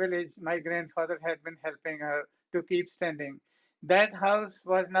in the village my grandfather had been helping her to keep standing. That house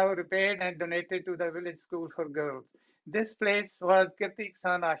was now repaired and donated to the village school for girls. This place was Kirti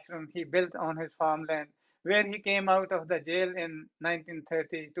Kisan Ashram he built on his farmland, where he came out of the jail in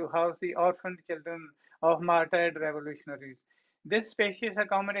 1930 to house the orphaned children of martyred revolutionaries. This spacious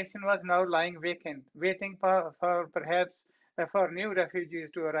accommodation was now lying vacant, waiting for perhaps for new refugees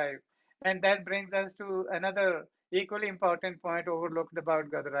to arrive. And that brings us to another equally important point overlooked about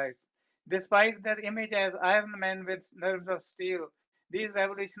Ghadarites. Despite their image as iron men with nerves of steel, these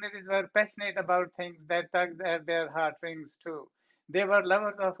revolutionaries were passionate about things that tugged at their heartstrings too. They were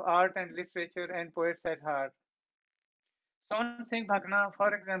lovers of art and literature and poets at heart. Son Singh Bhagna,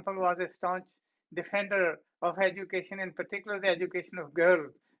 for example, was a staunch defender of education, in particular the education of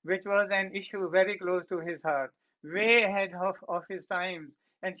girls, which was an issue very close to his heart. Way ahead of his times,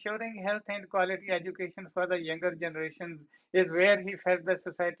 ensuring health and quality education for the younger generations is where he felt the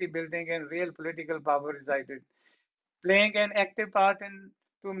society building and real political power resided. Playing an active part in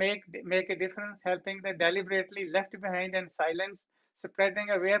to make a difference, helping the deliberately left behind and silenced, spreading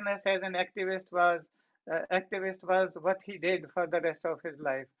awareness as an activist was what he did for the rest of his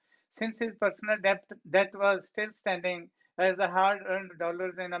life. Since his personal debt was still standing, as the hard-earned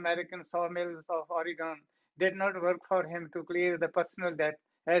dollars in American sawmills of Oregon did not work for him to clear the personal debt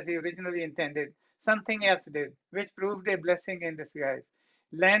as he originally intended, something else did, which proved a blessing in disguise.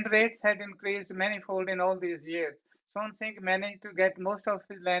 Land rates had increased manifold in all these years. Son Singh managed to get most of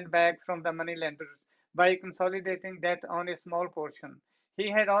his land back from the moneylenders by consolidating debt on a small portion. He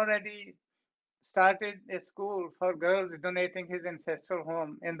had already started a school for girls, donating his ancestral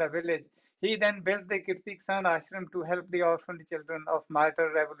home in the village. He then built the Kirtiksan ashram to help the orphaned children of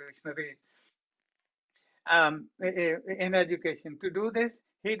martyr revolutionaries in education. To do this,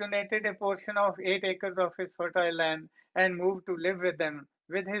 he donated a portion of 8 acres of his fertile land and moved to live with them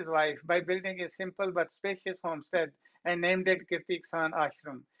with his wife by building a simple but spacious homestead and named it Kirtiksan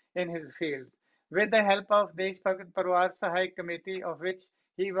Ashram in his fields. With the help of Desh Bhagat Parwar Sahayik Committee, of which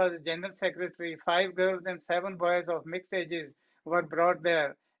he was general secretary, 5 girls and 7 boys of mixed ages were brought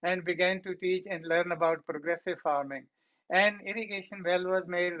there and began to teach and learn about progressive farming. An irrigation well was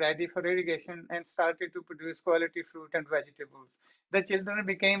made ready for irrigation and started to produce quality fruit and vegetables. The children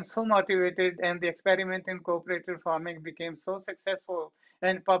became so motivated, and the experiment in cooperative farming became so successful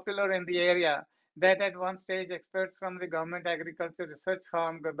and popular in the area that at one stage experts from the Government Agriculture Research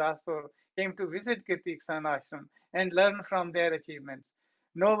Farm Gurdaspur came to visit Kirtiksan Ashram and learn from their achievements.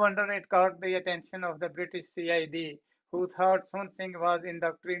 No wonder it caught the attention of the British CID, who thought Sun Singh was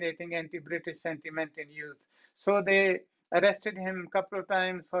indoctrinating anti-British sentiment in youth. So they arrested him a couple of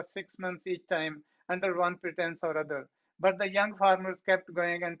times for 6 months each time under one pretense or other. But the young farmers kept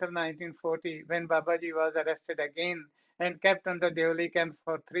going until 1940 when Babaji was arrested again and kept under Deoli camp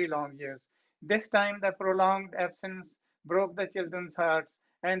for 3 long years. This time the prolonged absence broke the children's hearts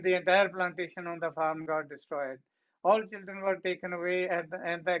and the entire plantation on the farm got destroyed. All children were taken away and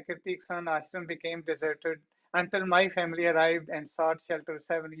the Kirtik San ashram became deserted until my family arrived and sought shelter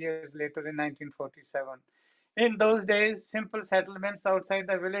 7 years later in 1947. In those days, simple settlements outside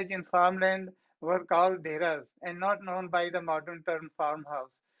the village in farmland were called deras and not known by the modern term farmhouse.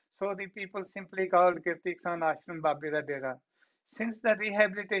 So the people simply called Kirtik San ashram Babira Dera. Since the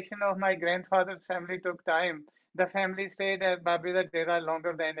rehabilitation of my grandfather's family took time, the family stayed at Babira Dera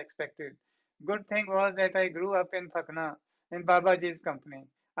longer than expected. Good thing was that I grew up in Pakna in Babaji's company.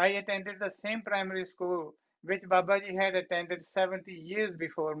 I attended the same primary school which Babaji had attended 70 years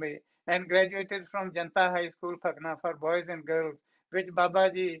before me and graduated from Janta High School Pakna for boys and girls, which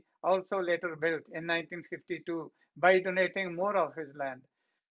Babaji also later built in 1952 by donating more of his land.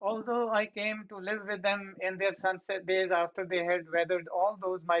 Although I came to live with them in their sunset days after they had weathered all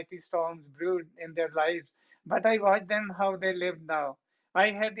those mighty storms brewed in their lives, but I watched them how they lived now. I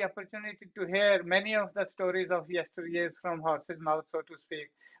had the opportunity to hear many of the stories of yesteryears from horse's mouth, so to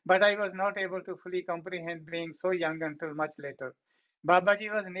speak, but I was not able to fully comprehend being so young until much later.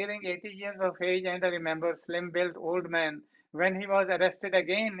 Babaji was nearing 80 years of age, and I remember slim-built old man when he was arrested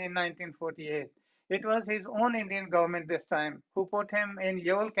again in 1948. It was his own Indian government this time who put him in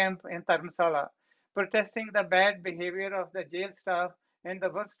Yol camp in Dharamsala, protesting the bad behavior of the jail staff and the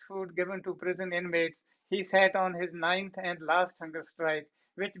worst food given to prison inmates. He sat on his ninth and last hunger strike,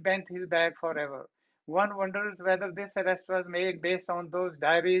 which bent his back forever. One wonders whether this arrest was made based on those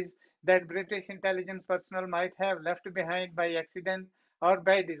diaries that British intelligence personnel might have left behind by accident or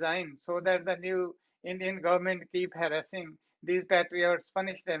by design, so that the new Indian government keep harassing these patriots,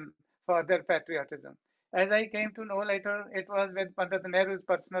 punish them for their patriotism. As I came to know later, it was with Pandit Nehru's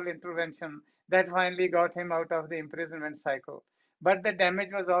personal intervention that finally got him out of the imprisonment cycle. But the damage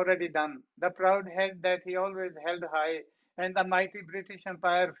was already done. The proud head that he always held high and the mighty British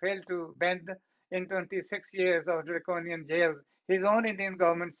Empire failed to bend in 26 years of draconian jails. His own Indian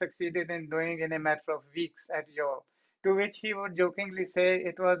government succeeded in doing in a matter of weeks at York, to which he would jokingly say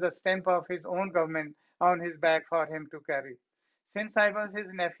it was the stamp of his own government on his back for him to carry. Since I was his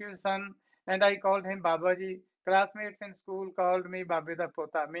nephew's son and I called him Babaji, classmates in school called me Babida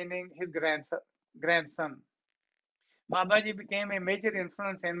Pota, meaning his grandson. Babaji became a major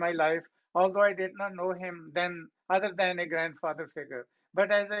influence in my life, although I did not know him then other than a grandfather figure. But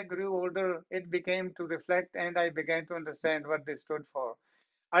as I grew older, it became to reflect and I began to understand what they stood for.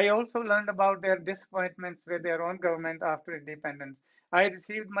 I also learned about their disappointments with their own government after independence. I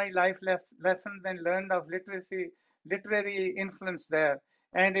received my life lessons and learned of literary influence there.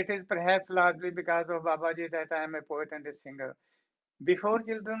 And it is perhaps largely because of Babaji that I am a poet and a singer. Before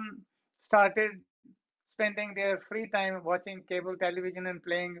children started spending their free time watching cable television and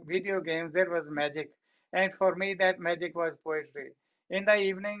playing video games, there was magic. And for me, that magic was poetry. In the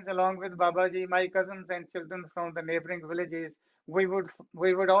evenings, along with Babaji, my cousins and children from the neighboring villages, we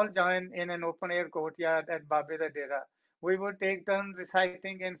would all join in an open air courtyard at Babida Dera. We would take turns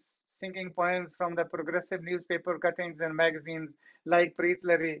reciting and singing poems from the progressive newspaper cuttings and magazines like Preet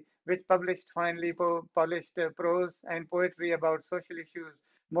Lari, which published finely polished prose and poetry about social issues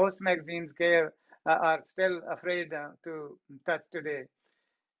most magazines care are still afraid to touch today.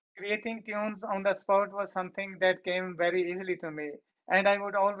 Creating tunes on the spot was something that came very easily to me, and I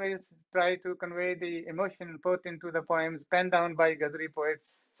would always try to convey the emotion put into the poems penned down by Ghadari poets,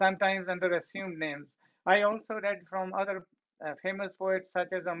 sometimes under assumed names. I also read from other famous poets such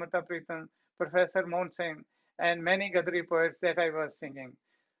as Amrita Pritam, Professor Mohan Singh, and many Ghadari poets that I was singing.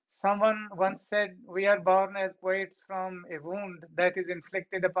 Someone once said, we are born as poets from a wound that is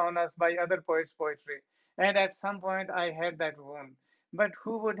inflicted upon us by other poets' poetry. And at some point, I had that wound. But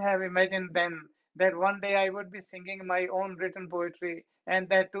who would have imagined then that one day I would be singing my own written poetry, and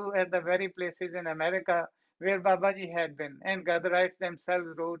that too at the very places in America where Babaji had been, and Ghadarites themselves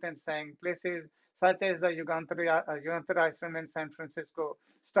wrote and sang, places such as the Yugantara Ashram in San Francisco,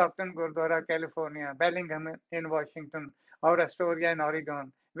 Stockton Gurdwara, California, Bellingham in Washington, or Astoria in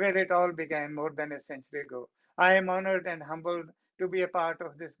Oregon, where it all began more than a century ago. I am honored and humbled to be a part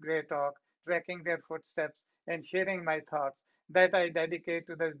of this great talk, tracking their footsteps and sharing my thoughts that I dedicate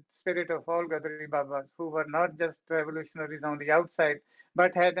to the spirit of all Gadari Babas who were not just revolutionaries on the outside,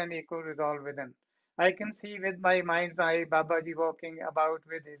 but had an equal resolve within. I can see with my mind's eye Babaji walking about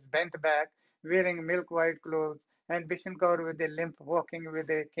with his bent back, wearing milk white clothes, and Bishan Kaur with a limp walking with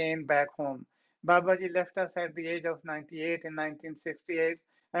a cane back home. Babaji left us at the age of 98 in 1968,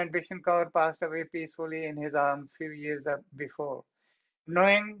 and Bishan Kaur passed away peacefully in his arms few years before.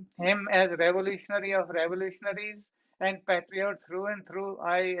 Knowing him as revolutionary of revolutionaries and patriot through and through,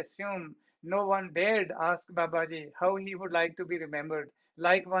 I assume no one dared ask Babaji how he would like to be remembered,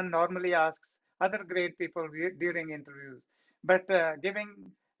 like one normally asks other great people during interviews. But giving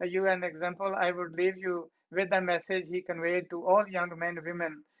you an example, I would leave you with the message he conveyed to all young men and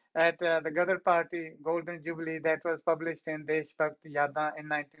women at the Ghadar Party Golden Jubilee that was published in Deshbhakt Yada in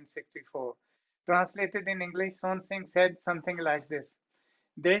 1964. Translated in English, Son Singh said something like this.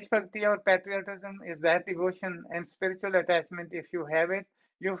 Deshbhakti or patriotism is that devotion and spiritual attachment. If you have it,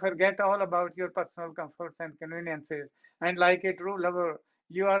 you forget all about your personal comforts and conveniences, and like a true lover,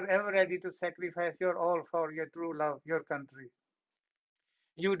 you are ever ready to sacrifice your all for your true love, your country.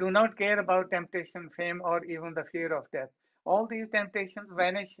 You do not care about temptation, fame, or even the fear of death. All these temptations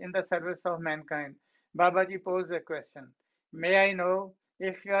vanish in the service of mankind. Babaji posed a question. May I know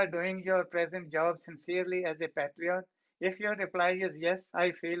if you are doing your present job sincerely as a patriot? If your reply is yes,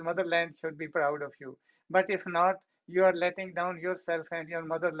 I feel motherland should be proud of you. But if not, you are letting down yourself and your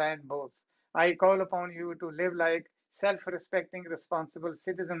motherland both. I call upon you to live like self-respecting, responsible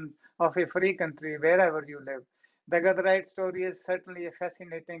citizens of a free country wherever you live. The Ghadrite story is certainly a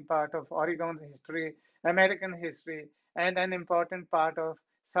fascinating part of Oregon's history, American history, and an important part of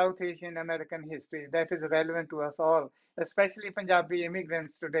South Asian American history that is relevant to us all, especially Punjabi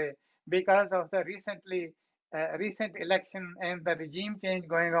immigrants today, because of the recent election and the regime change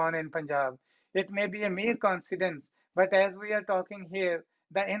going on in Punjab. It may be a mere coincidence, but as we are talking here,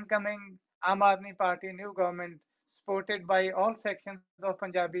 the incoming Aam Aadmi Party new government, supported by all sections of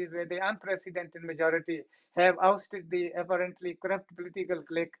Punjabis with the unprecedented majority, have ousted the apparently corrupt political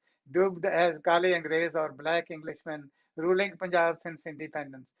clique dubbed as Kale Angrez or Black Englishmen ruling Punjab since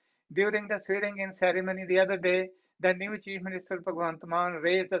independence. During the swearing-in ceremony the other day, the new Chief Minister Bhagwant Mann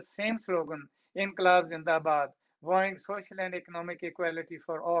raised the same slogan, Inqilab Zindabad, vowing social and economic equality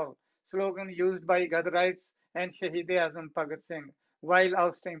for all, slogan used by Ghadarites and Shahid-e-Azam Bhagat Singh while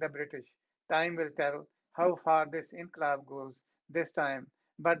ousting the British. Time will tell how far this inqilab goes this time,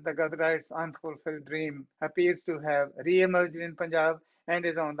 but the Ghadarites' unfulfilled dream appears to have re-emerged in Punjab and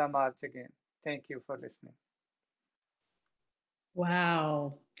is on the march again. Thank you for listening.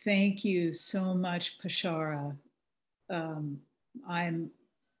 Wow. Thank you so much, Pashaura. Um, I'm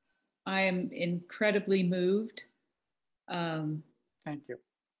I am incredibly moved. Thank you.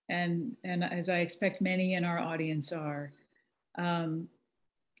 And as I expect many in our audience are. Um,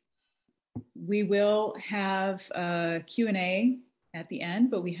 we will have a Q&A at the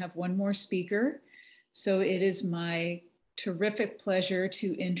end, but we have one more speaker. So it is my terrific pleasure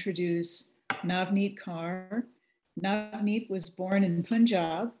to introduce Navneet Kaur. Navneet was born in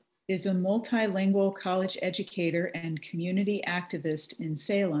Punjab, is a multilingual college educator and community activist in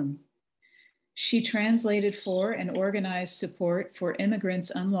Salem. She translated for and organized support for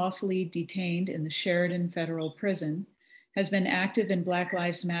immigrants unlawfully detained in the Sheridan Federal Prison, has been active in Black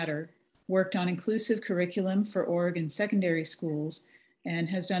Lives Matter, worked on inclusive curriculum for Oregon secondary schools, and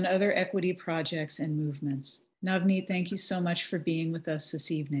has done other equity projects and movements. Navneet, thank you so much for being with us this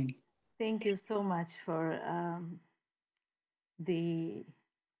evening. Thank you so much for the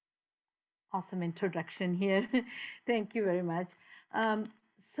awesome introduction here. Thank you very much.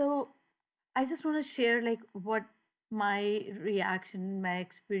 So I just want to share like what my reaction, my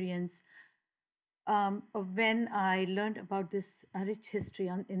experience of when I learned about this rich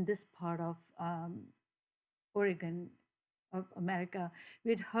history in this part of Oregon of America.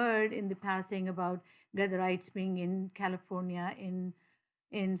 We'd heard in the passing about Ghadarites being in California,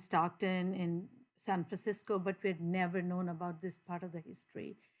 in Stockton, in San Francisco, but we'd never known about this part of the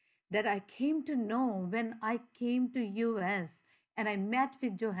history that I came to know when I came to US and I met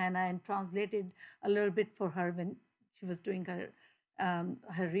with Johanna and translated a little bit for her when she was doing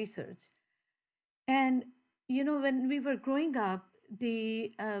her research. And you know, when we were growing up,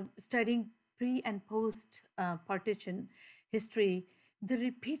 the studying pre and post partition history, the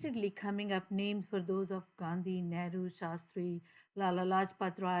repeatedly coming up names for those of Gandhi, Nehru, Shastri, Lala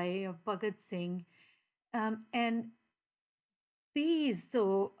Lajpat Rai, of Bhagat Singh, and these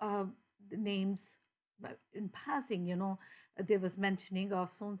though names in passing, you know, there was mentioning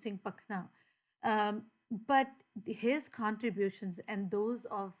of Son Singh Pakna, but his contributions and those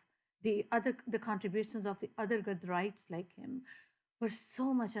of the contributions of the other Gadrites like him were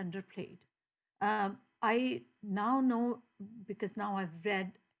so much underplayed. I now know, because now I've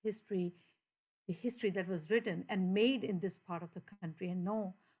read history, the history that was written and made in this part of the country and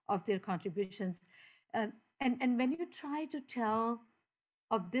know of their contributions. And when you try to tell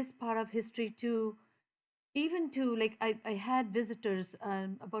of this part of history to even to like I had visitors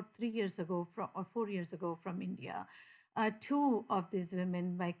about 3 years ago from or 4 years ago from India. Two of these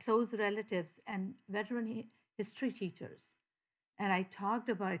women, my close relatives and veteran history teachers, and I talked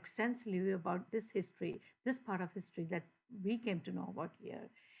about extensively about this history, this part of history that we came to know about here,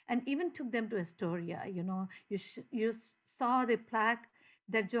 and even took them to Astoria. You know, you saw the plaque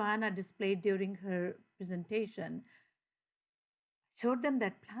that Johanna displayed during her presentation, showed them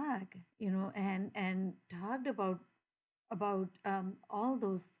that plaque, you know, and talked about all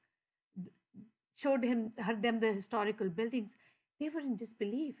those, showed him had them the historical buildings. They were in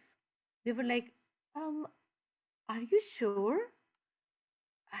disbelief. They were like, are you sure?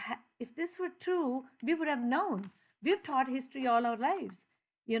 If this were true, we would have known. We've taught history all our lives.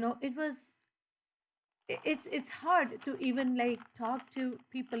 You know, it's hard to even like talk to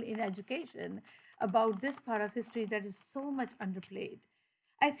people in education about this part of history that is so much underplayed.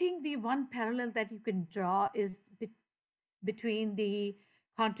 I think the one parallel that you can draw is between the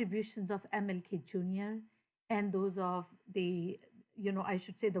contributions of MLK Jr. and those of the, you know, I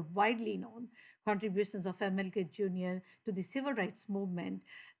should say the widely known contributions of MLK Jr. to the civil rights movement,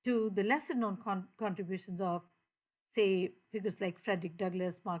 to the lesser known contributions of, say, figures like Frederick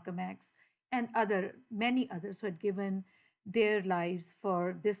Douglass, Malcolm X, and many others who had given their lives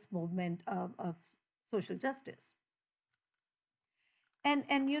for this movement of social justice.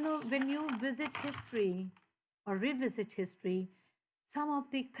 And you know, when you visit history or revisit history, some of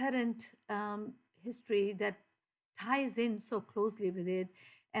the current history that ties in so closely with it,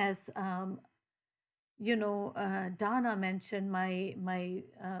 as you know, Donna mentioned my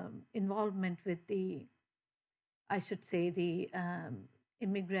involvement with the, I should say, the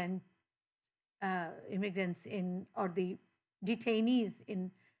immigrants in, or the detainees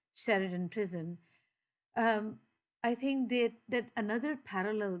in Sheridan Prison. Um, I think that another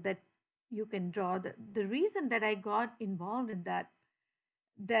parallel that you can draw, the reason that I got involved in that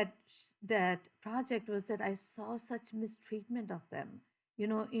project was that I saw such mistreatment of them, you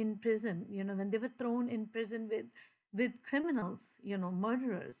know, in prison, you know, when they were thrown in prison with criminals, you know,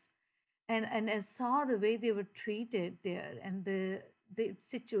 murderers, and I saw the way they were treated there and the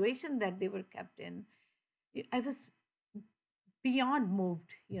situation that they were kept in. I was beyond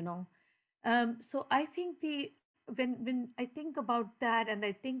moved, you know. So I think the when I think about that, and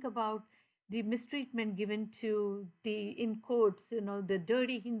I think about the mistreatment given to the, in quotes, you know, the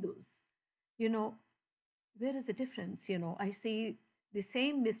dirty Hindus, you know, where is the difference? You know, I see the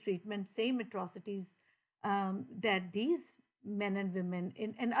same mistreatment, same atrocities that these men and women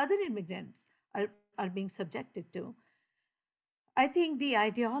and other immigrants are being subjected to. I think the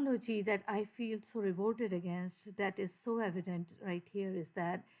ideology that I feel so revolted against, that is so evident right here, is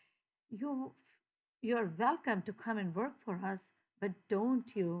that you you're welcome to come and work for us, but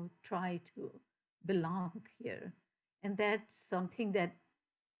don't you try to belong here. And that's something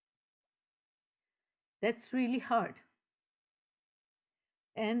that's really hard.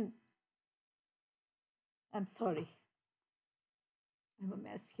 And I'm sorry, I'm a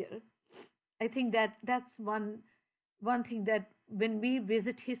mess here. I think that that's one thing that when we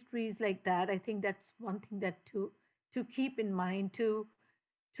visit histories like that, I think that's one thing that to keep in mind, to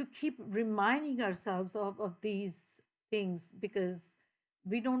keep reminding ourselves of these things, because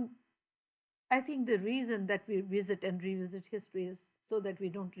we don't, I think the reason that we visit and revisit history is so that we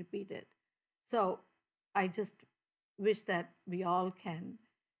don't repeat it. So I just wish that we all can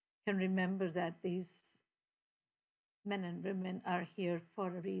remember that these men and women are here for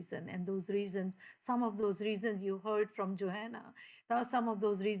a reason, and those reasons, some of those reasons you heard from Johanna, now some of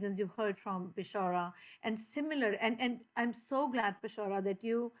those reasons you heard from Pashaura, and similar, and I'm so glad, Pashaura, that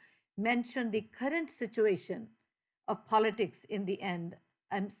you mentioned the current situation of politics in the end.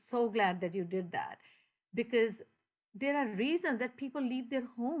 I'm so glad that you did that, because there are reasons that people leave their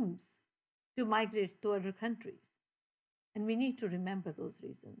homes to migrate to other countries, and we need to remember those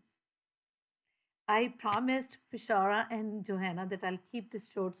reasons. I promised Pishara and Johanna that I'll keep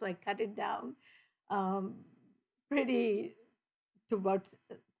this short, so I cut it down um, pretty to about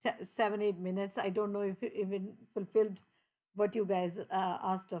 7, 8 minutes. I don't know if it even fulfilled what you guys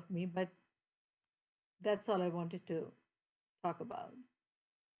asked of me, but that's all I wanted to talk about.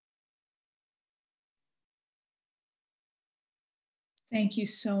 Thank you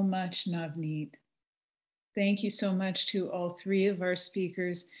so much, Navneet. Thank you so much to all three of our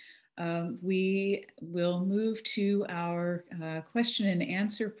speakers. We will move to our question and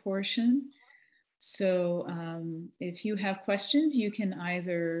answer portion. So if you have questions, you can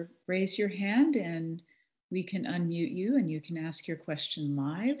either raise your hand and we can unmute you and you can ask your question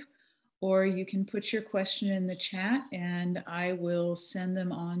live, or you can put your question in the chat and I will send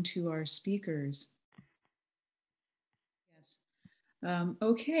them on to our speakers. Yes.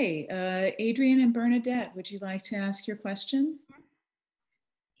 Okay, Adrian and Bernadette, would you like to ask your question?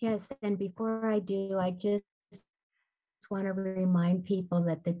 Yes, and before I do, I just want to remind people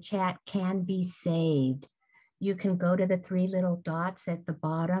that the chat can be saved. You can go to the three little dots at the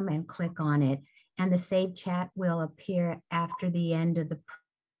bottom and click on it, and the saved chat will appear after the end of the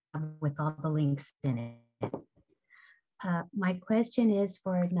program with all the links in it. My question is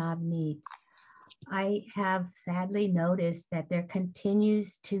for Navneet. I have sadly noticed that there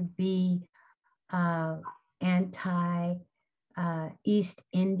continues to be anti East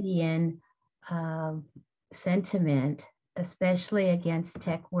Indian sentiment, especially against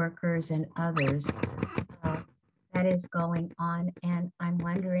tech workers and others, that is going on. And I'm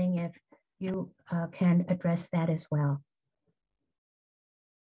wondering if you can address that as well.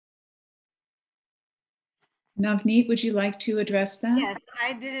 Navneet, would you like to address that? Yes,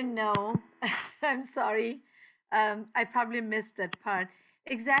 I didn't know. I'm sorry. I probably missed that part.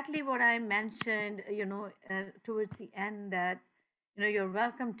 Exactly what I mentioned, towards the end, that, you're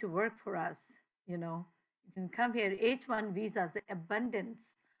welcome to work for us. You can come here. H1 visas, the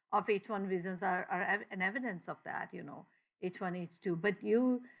abundance of H1 visas are an evidence of that, H1, H2. But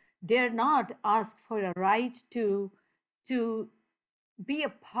you dare not ask for a right to be a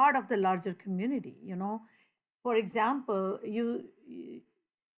part of the larger community. For example,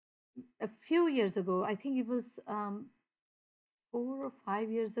 a few years ago, I think it was 4 or 5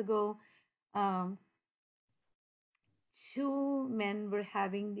 years ago, two men were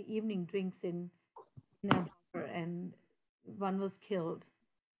having the evening drinks in a bar, and one was killed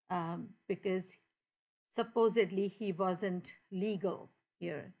because supposedly he wasn't legal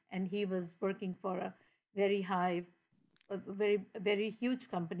here, and he was working for a very high, a very huge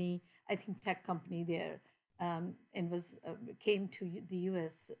company, I think tech company there, and came to the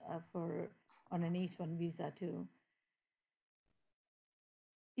U.S. On an H1 visa too.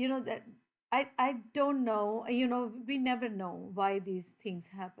 That I don't know. We never know why these things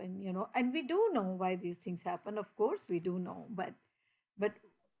happen. And we do know why these things happen. Of course, we do know, but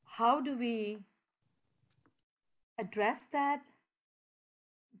how do we address that?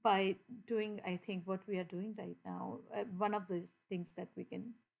 By doing, I think, what we are doing right now. One of those things that we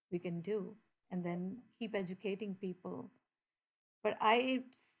can do, and then keep educating people. But I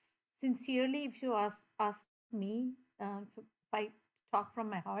sincerely, if you ask me, if I talk from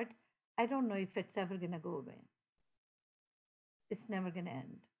my heart, I don't know if it's ever going to go away. It's never going to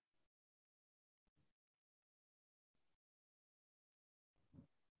end.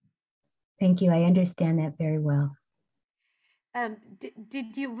 Thank you. I understand that very well.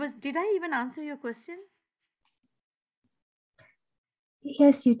 Did I even answer your question?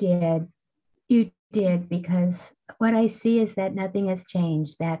 Yes, you did. You did, because what I see is that nothing has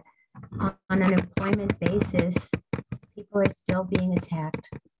changed, that on an employment basis, people are still being attacked.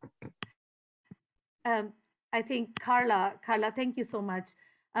 I think Carla, thank you so much,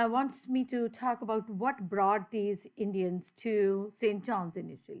 wants me to talk about what brought these Indians to St. John's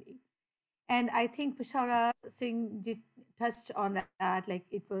initially. And I think Pashaura Singh touched on that, like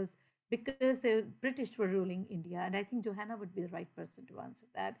it was because the British were ruling India. And I think Johanna would be the right person to answer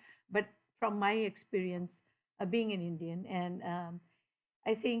that. But from my experience being an Indian, and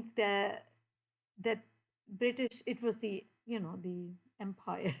I think that British, it was the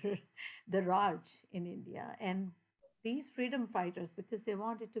empire, the Raj in India. And these freedom fighters, because they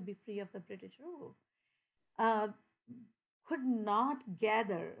wanted to be free of the British rule, could not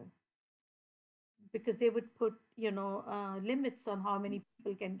gather, because they would put limits on how many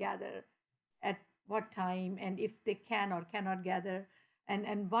people can gather at what time, and if they can or cannot gather.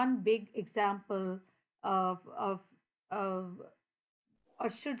 And one big example of or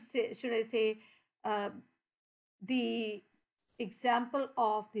should I say the example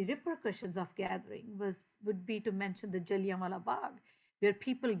of the repercussions of gathering would be to mention the Jallianwala Bagh, where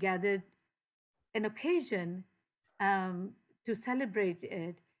people gathered an occasion to celebrate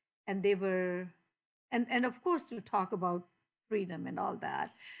it, and they were and of course to talk about freedom and all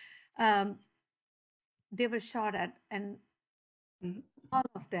that. They were shot at, and all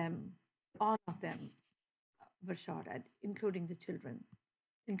of them were shot at, including the children,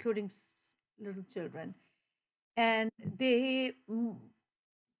 including little children. And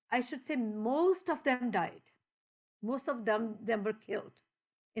I should say, most of them died. Most of them were killed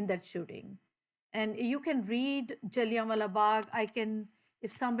in that shooting. And you can read Jallianwala Bagh. I can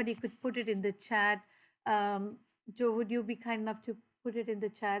if somebody could put it in the chat. Joe, would you be kind enough to put it in the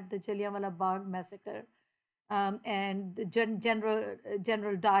chat, the Jallianwala Bagh massacre? And the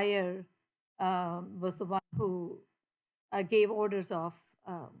General Dyer was the one who gave orders of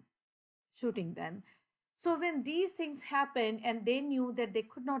shooting them. So when these things happened and they knew that they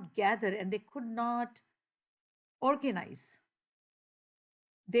could not gather and they could not organize,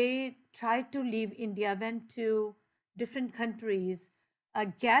 they tried to leave India, went to different countries,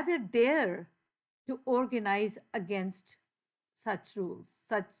 gathered there to organize against such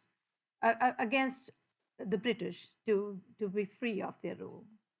rules, against the British to be free of their rule.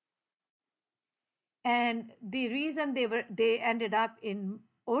 And the reason they ended up in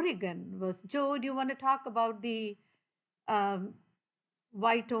Oregon was, Joe, do you want to talk about the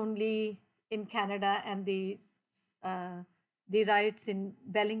white only in Canada and the riots in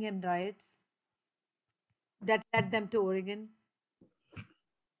Bellingham riots that led them to Oregon?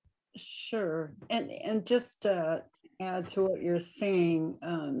 Sure. And just to add to what you're saying,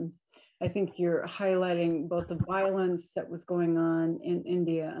 I think you're highlighting both the violence that was going on in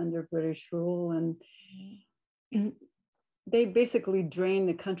India under British rule, and they basically drained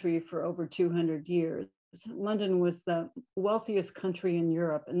the country for over 200 years. London was the wealthiest country in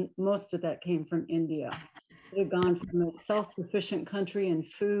Europe, and most of that came from India. It had gone from a self-sufficient country in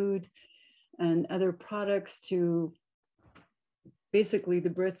food and other products to basically the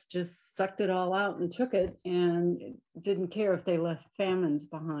Brits just sucked it all out and took it and didn't care if they left famines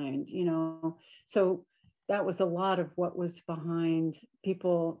behind, you know. So that was a lot of what was behind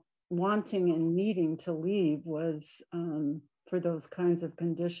people wanting and needing to leave, was for those kinds of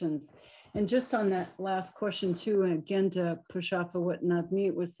conditions. And just on that last question too, and again to push off of what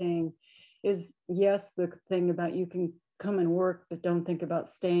Navneet was saying, is yes, the thing about you can come and work, but don't think about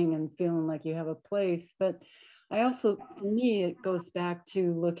staying and feeling like you have a place. But I also, for me, it goes back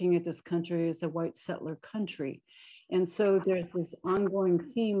to looking at this country as a white settler country. And so there's this ongoing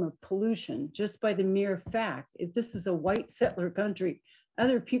theme of pollution, just by the mere fact, if this is a white settler country,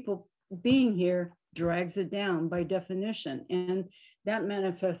 other people being here drags it down by definition. And that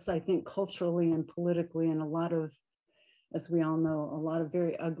manifests, I think, culturally and politically in a lot of, as we all know, a lot of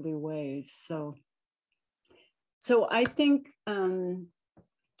very ugly ways. So I think, Navneet,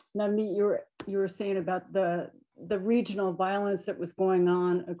 you were saying about the regional violence that was going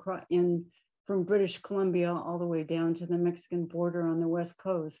on across from British Columbia all the way down to the Mexican border on the West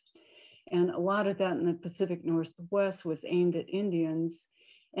Coast. And a lot of that in the Pacific Northwest was aimed at Indians.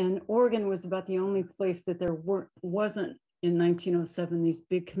 And Oregon was about the only place that there wasn't in 1907 these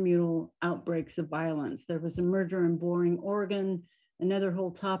big communal outbreaks of violence. There was a murder in Boring, Oregon, another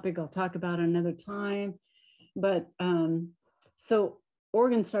whole topic I'll talk about another time. But so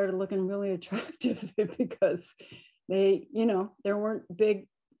Oregon started looking really attractive because they, you know, there weren't big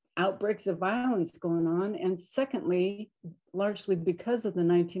outbreaks of violence going on. And secondly, largely because of the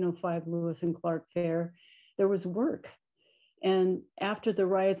 1905 Lewis and Clark Fair, there was work. And after the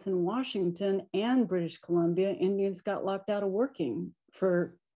riots in Washington and British Columbia, Indians got locked out of working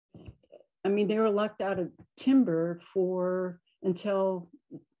for, I mean, they were locked out of timber for until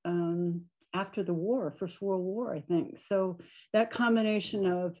after the war, First World War, I think. So that combination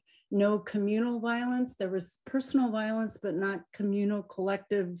of no communal violence, there was personal violence, but not communal,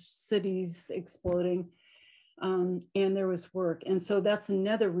 collective cities exploding. And there was work. And so that's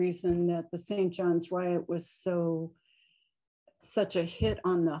another reason that the St. John's riot was such a hit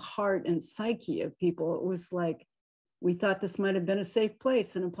on the heart and psyche of people. It was like, we thought this might have been a safe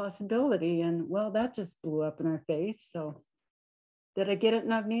place and a possibility. And well, that just blew up in our face. So did I get it,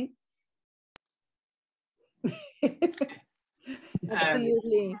 Navneet?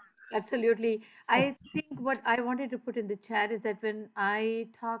 Absolutely. Absolutely. I think what I wanted to put in the chat is that when I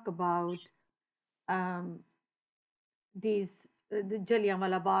talk about the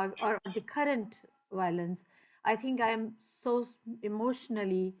Jallianwala Bagh or the current violence, I think I'm so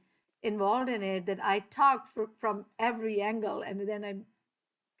emotionally involved in it that I talk from every angle, and then I'm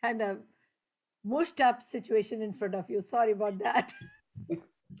kind of mushed up situation in front of you. Sorry about that.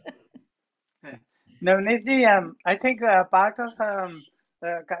 Navneet ji, I think part of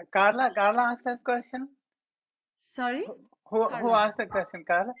Carla asked this question. Sorry? Who asked the question,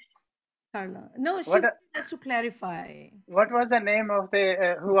 Carla? Carla. No, she has to clarify. What was the name of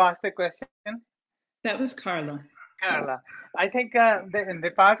the who asked the question? That was Carla. Carla. I think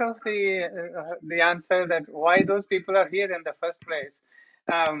the part of the answer that why those people are here in the first place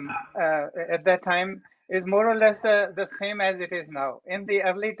at that time is more or less the same as it is now. In the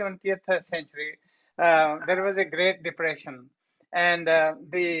early 20th century, there was a Great Depression, and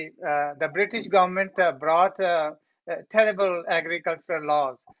the British government brought terrible agricultural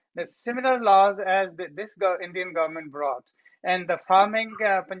laws, the similar laws as this Indian government brought. And the farming,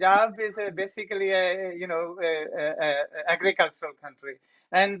 Punjab is basically agricultural country,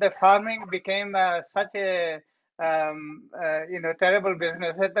 and the farming became such a terrible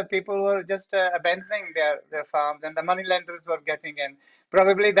business that the people were just abandoning their farms, and the money lenders were getting in.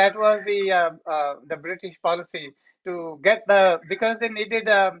 Probably that was the British policy to get because they needed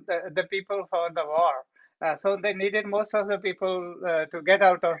the people for the war. So they needed most of the people to get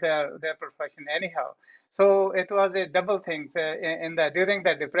out of their profession anyhow. So it was a double thing. During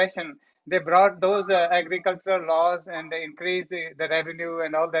the Depression, they brought those agricultural laws and they increased the revenue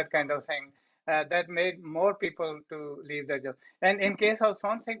and all that kind of thing. That made more people to leave their job. And in case of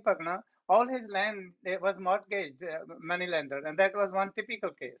Son Singh Pagna, all his land was mortgaged, money lender, and that was one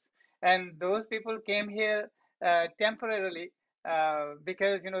typical case. And those people came here temporarily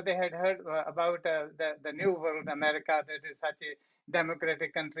because they had heard about the new world America, that is such a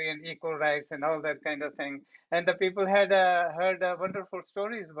democratic country and equal rights and all that kind of thing. And the people had heard wonderful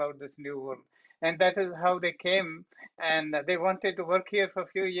stories about this new world. And that is how they came, and they wanted to work here for a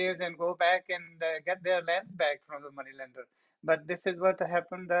few years and go back and get their lands back from the moneylender. But this is what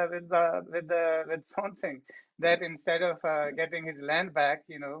happened with Son Singh, that instead of getting his land back,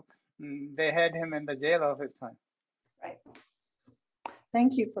 they had him in the jail all his time. Right.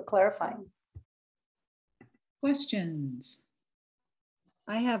 Thank you for clarifying. Questions?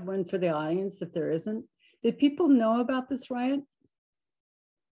 I have one for the audience if there isn't. Did people know about this riot?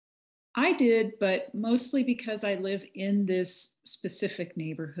 I did, but mostly because I live in this specific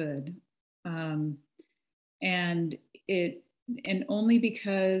neighborhood. And only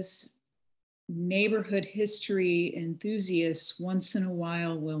because neighborhood history enthusiasts once in a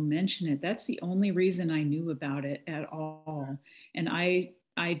while will mention it. That's the only reason I knew about it at all. And I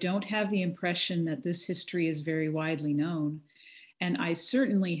don't have the impression that this history is very widely known. And I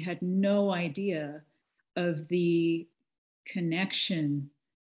certainly had no idea of the connection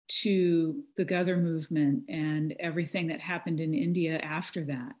to the Ghadar movement and everything that happened in India after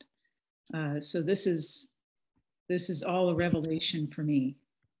that. So this is all a revelation for me.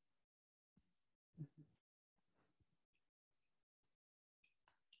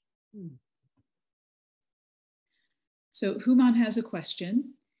 So Human has a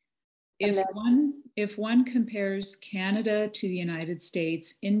question. If one compares Canada to the United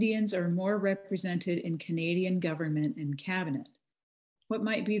States, Indians are more represented in Canadian government and cabinet. What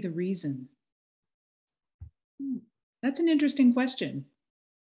might be the reason? That's an interesting question.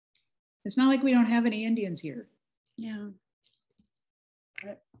 It's not like we don't have any Indians here. Yeah.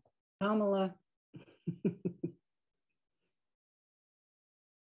 Kamala.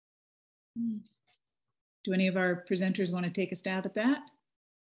 Do any of our presenters want to take a stab at that?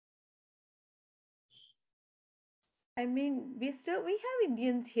 I mean, we have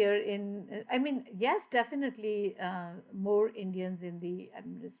Indians here yes, definitely more Indians in the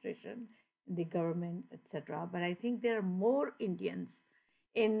administration, in the government, etc. But I think there are more Indians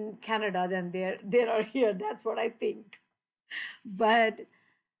in Canada than there are here. That's what I think. But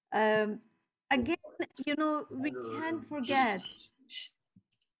again, we can't forget.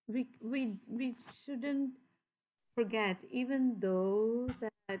 We shouldn't forget, even though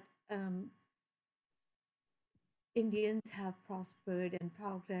that Indians have prospered and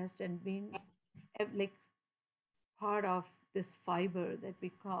progressed and been like part of this fiber that we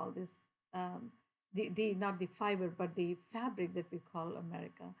call this, not the fiber, but the fabric that we call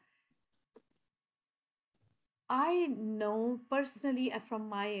America. I know personally, from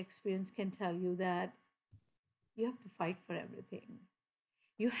my experience, can tell you that you have to fight for everything.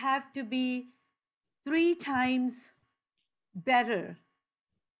 You have to be 3 times better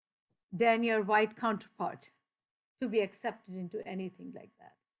than your white counterpart to be accepted into anything like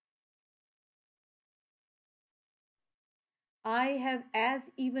that. I have,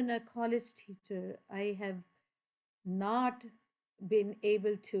 as even a college teacher, I have not been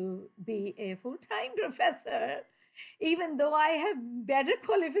able to be a full-time professor, even though I have better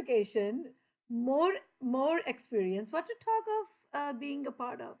qualification, more experience. What to talk of being a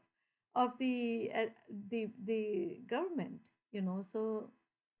part of the government, So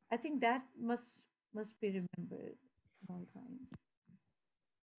I think that must be remembered at all times.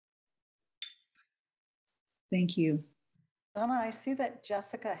 Thank you. Donna, I see that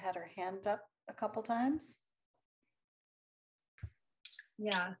Jessica had her hand up a couple times.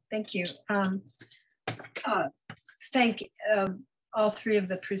 Yeah, thank you. Thank all 3 of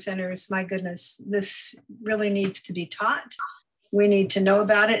the presenters. My goodness, this really needs to be taught. We need to know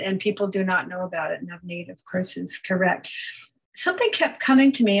about it, and people do not know about it. Navneet, of course, is correct. something kept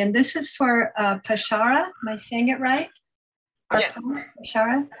coming to me, and this is for Pashaura. Am I saying it right? Yes.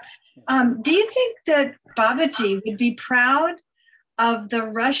 Pashaura. Do you think that Babaji would be proud of the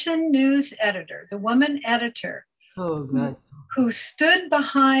Russian news editor, the woman editor, who stood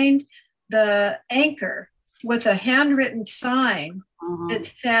behind the anchor with a handwritten sign that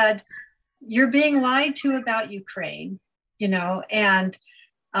said, "You're being lied to about Ukraine," you know, and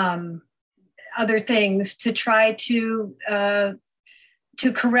other things to try to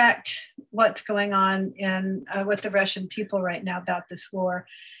correct what's going on in with the Russian people right now about this war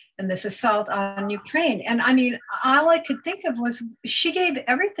and this assault on Ukraine. And I mean, all I could think of was she gave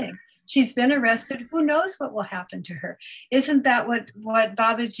everything. She's been arrested. Who knows what will happen to her? Isn't that what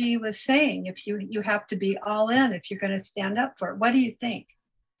Babaji was saying? If you have to be all in if you're going to stand up for it. What do you think?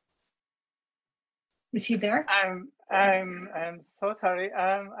 Is he there? I'm so sorry.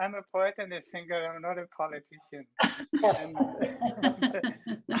 I'm a poet and a singer. I'm not a politician. And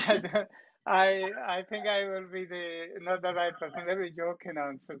I think I will be not the right person. Maybe Joe can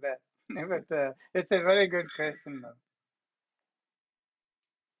answer that. But it's a very good question, though.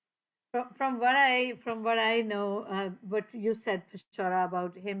 From what I know, what you said, Pashaura,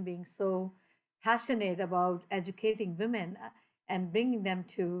 about him being so passionate about educating women and bringing them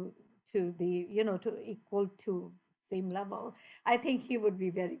to the to equal to same level, I think he would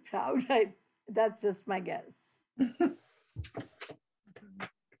be very proud. Right? That's just my guess.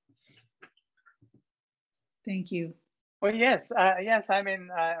 Thank you. Well, yes, yes. I mean,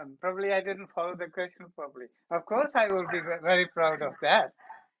 probably I didn't follow the question properly. Of course, I will be very proud of that.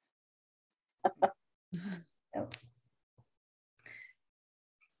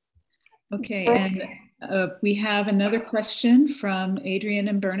 Okay, and we have another question from Adrian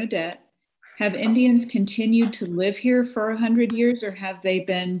and Bernadette. Have Indians continued to live here for 100 years, or have they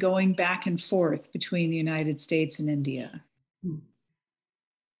been going back and forth between the United States and India?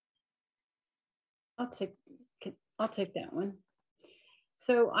 I'll take that one.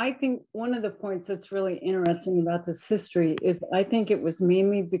 So I think one of the points that's really interesting about this history is I think it was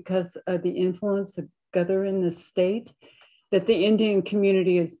mainly because of the influence of Ghadar in the state that the Indian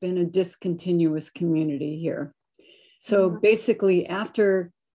community has been a discontinuous community here. So basically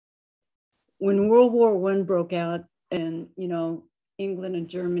when World War I broke out and, England and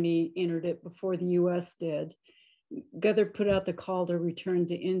Germany entered it before the US did, Ghadar put out the call to return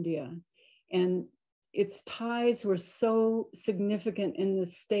to India. And its ties were so significant in the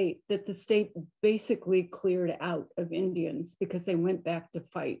state that the state basically cleared out of Indians because they went back to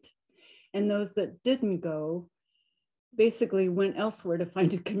fight. And those that didn't go basically went elsewhere to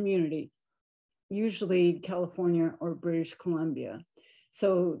find a community, usually California or British Columbia.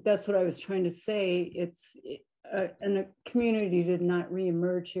 So that's what I was trying to say. And a community did not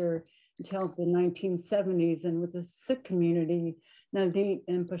reemerge here until the 1970s. And with the Sikh community, Navneet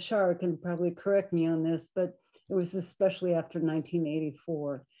and Pashaura can probably correct me on this, but it was especially after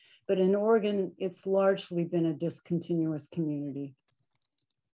 1984. But in Oregon, it's largely been a discontinuous community.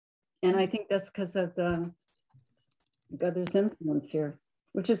 And I think that's because of Ghadar's influence here,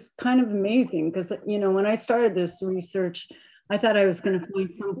 which is kind of amazing because, when I started this research, I thought I was going to find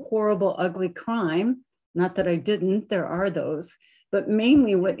some horrible, ugly crime. Not that I didn't, there are those, but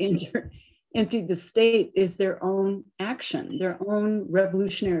mainly what emptied the state is their own action, their own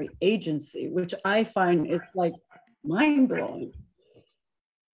revolutionary agency, which I find it's like mind-blowing.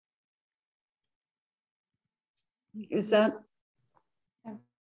 Is that?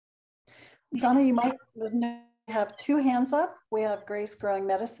 Donna, you might have two hands up. We have Grace Growing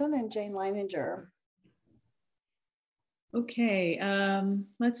Medicine and Jane Leininger. Okay,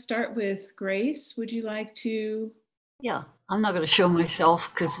 let's start with Grace. Would you like to? Yeah, I'm not going to show myself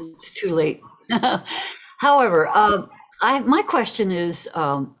because it's too late. However, my question is,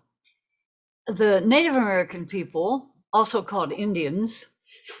 the Native American people, also called Indians,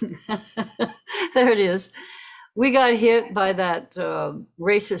 there it is, we got hit by that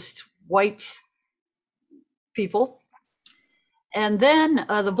racist white people. And then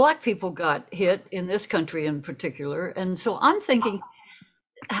the Black people got hit in this country in particular. And so I'm thinking,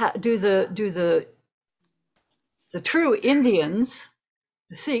 do the true Indians,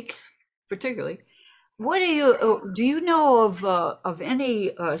 the Sikhs particularly, what do you know of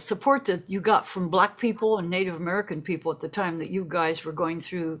any support that you got from Black people and Native American people at the time that you guys were going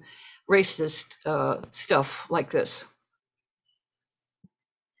through racist stuff like this?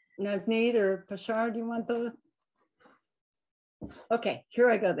 Navneet or Pashaura, do you want those? Okay, here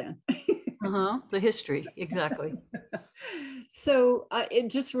I go then. The history, exactly. So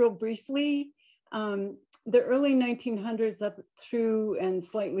just real briefly, the early 1900s up through and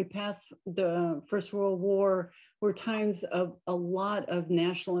slightly past the First World War were times of a lot of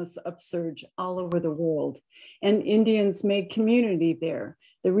nationalist upsurge all over the world. And Indians made community there.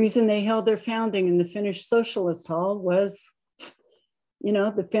 The reason they held their founding in the Finnish Socialist Hall was, you know,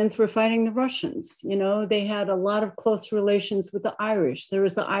 the Finns were fighting the Russians. You know, they had a lot of close relations with the Irish. There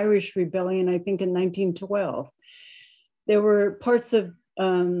was the Irish Rebellion, I think, in 1912. There were parts of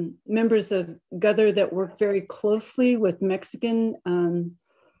members of Ghadar that worked very closely with Mexican,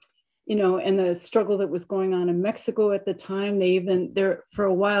 you know, and the struggle that was going on in Mexico at the time. They even, there for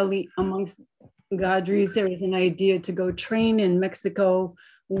a while amongst Ghadris, there was an idea to go train in Mexico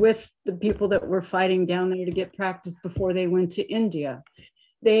with the people that were fighting down there to get practice before they went to India.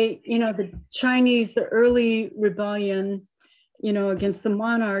 They, you know, the Chinese, the early rebellion, you know, against the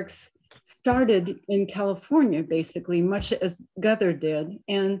monarchs started in California, basically, much as Ghadar did.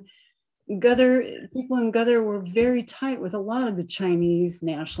 And Ghadar, people in Ghadar were very tight with a lot of the Chinese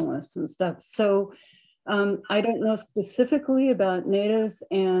nationalists and stuff. So I don't know specifically about natives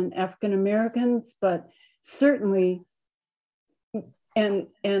and African Americans, but certainly, and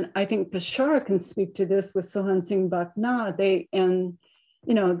I think Pashaura can speak to this with Sohan Singh Bhakna. They, and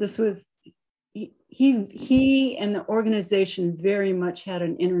you know, this was, he and the organization very much had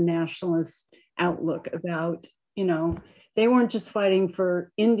an internationalist outlook about, you know, they weren't just fighting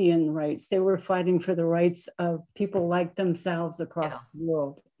for Indian rights, they were fighting for the rights of people like themselves across the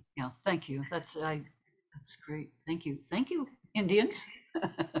world. Yeah, thank you. That's great. Thank you. Thank you, Indians.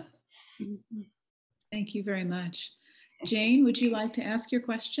 Thank you very much. Jane, would you like to ask your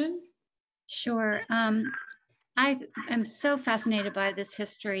question? Sure. I am so fascinated by this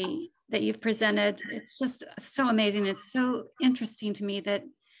history that you've presented. It's just so amazing. It's so interesting to me that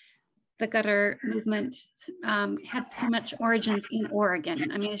the Ghadar movement had so much origins in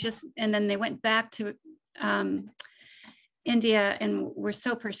Oregon. I mean, it's just, and then they went back to India and were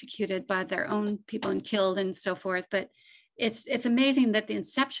so persecuted by their own people and killed and so forth. But it's amazing that the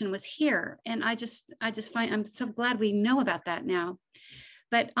inception was here. And I just find, I'm so glad we know about that now.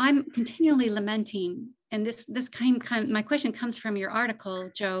 But I'm continually lamenting, and this kind my question comes from your article,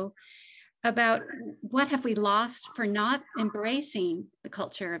 Joe, about what have we lost for not embracing the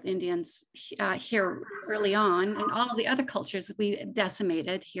culture of Indians here early on, and all of the other cultures we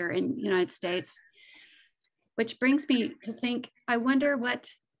decimated here in the United States. Which brings me to think, I wonder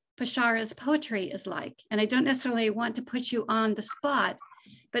what Pashaura's poetry is like. And I don't necessarily want to put you on the spot,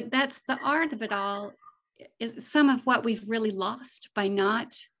 but that's the art of it all, is some of what we've really lost by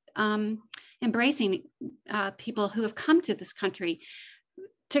not embracing people who have come to this country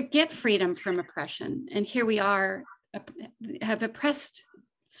to get freedom from oppression. And here we are, have oppressed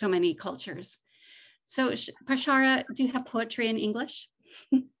so many cultures. So Pashaura, do you have poetry in English?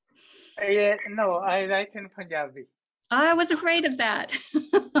 Yeah, no, I write in Punjabi. I was afraid of that.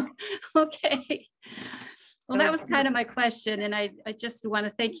 Okay. Well, that was kind of my question. And I just want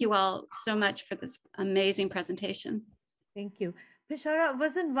to thank you all so much for this amazing presentation. Thank you. Pashaura,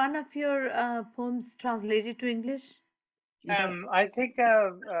 wasn't one of your poems translated to English? I think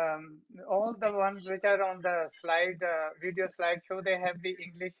all the ones which are on the slide, video slideshow, they have the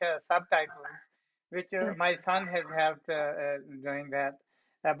English subtitles, which my son has helped doing that.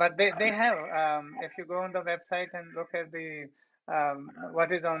 But they have, if you go on the website and look at the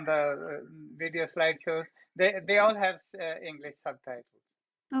what is on the video slideshows, they all have English subtitles.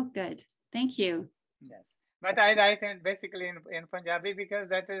 Oh, good. Thank you. Yes, but I write basically in Punjabi because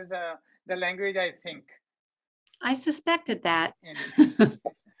that is the language I think. I suspected that.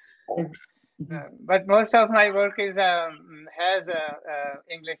 But most of my work is has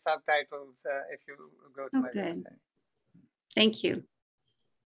English subtitles if you go to my website. Thank you.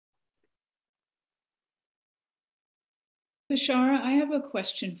 Pashaura, I have a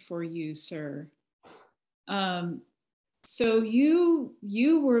question for you, sir. So you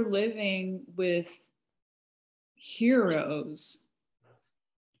were living with heroes.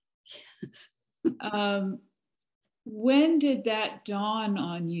 When did that dawn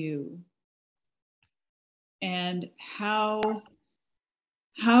on you? And how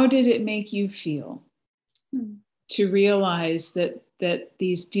did it make you feel to realize that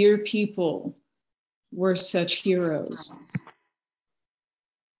these dear people were such heroes?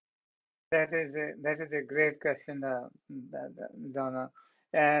 That is a great question, Donna.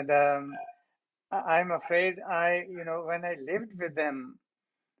 And I'm afraid when I lived with them,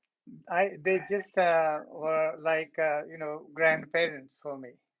 they just were like grandparents for me.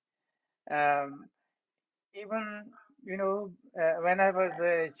 Even when I was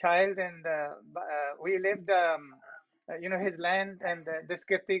a child and we lived his land and this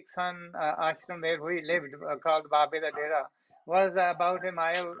Kirtik San ashram where we lived, called Babeda Dera, was about a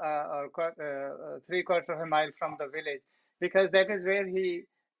mile or 3/4 of a mile from the village, because that is where he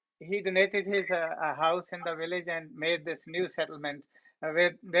donated his house in the village and made this new settlement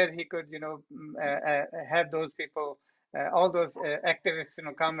where he could, have those people, all those activists,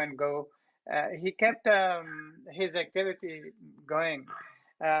 come and go. He kept his activity going.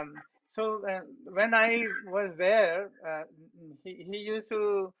 So when I was there, he used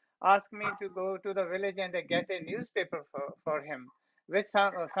to ask me to go to the village and get a newspaper for him, which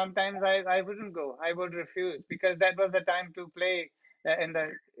sometimes I wouldn't go. I would refuse, because that was the time to play in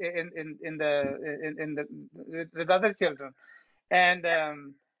the with other children. And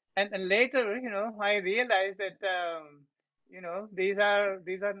later, I realized that these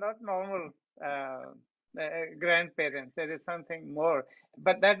are not normal grandparents. There is something more.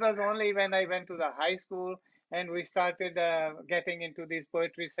 But that was only when I went to the high school and we started getting into these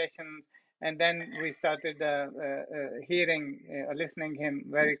poetry sessions, and then we started listening him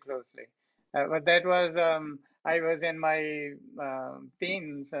very closely. But that was I was in my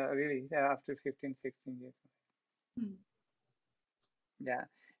teens, really, after 15, 16 years. Hmm. Yeah,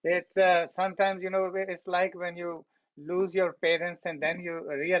 it's sometimes, it's like when you lose your parents and then you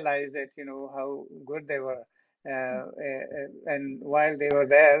realize that, how good they were. And while they were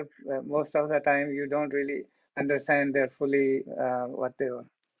there, most of the time you don't really understand their fully what they were.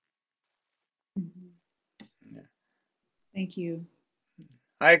 Yeah. Thank you.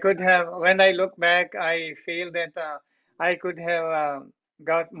 I could have, when I look back, I feel that I could have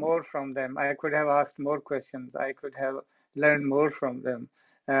got more from them. I could have asked more questions. I could have learned more from them,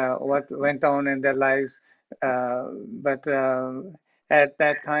 what went on in their lives. But at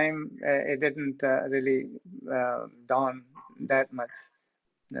that time, it didn't really dawn that much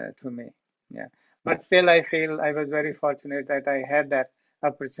to me. Yeah. But still, I feel I was very fortunate that I had that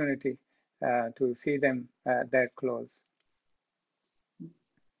opportunity to see them that close.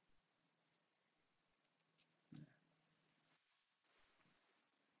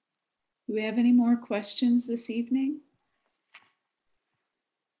 Do we have any more questions this evening?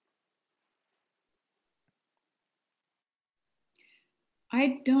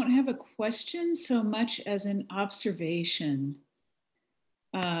 I don't have a question so much as an observation.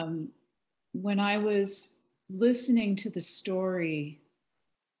 When I was listening to the story,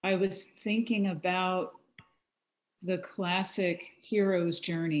 I was thinking about the classic hero's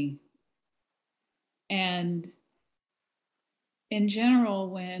journey. And in general,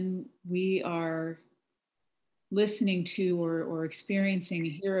 when we are listening to or experiencing a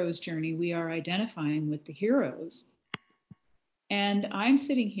hero's journey, we are identifying with the heroes. And I'm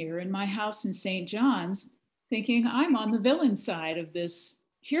sitting here in my house in St. John's thinking I'm on the villain side of this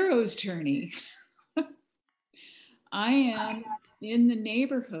hero's journey. I am in the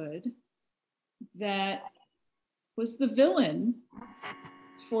neighborhood that was the villain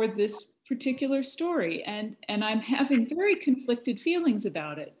for this particular story. And I'm having very conflicted feelings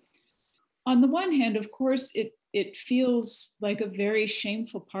about it. On the one hand, of course, it feels like a very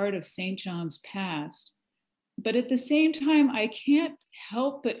shameful part of St. John's past. But at the same time, I can't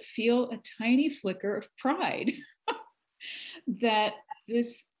help but feel a tiny flicker of pride that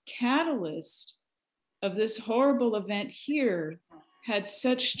this catalyst of this horrible event here had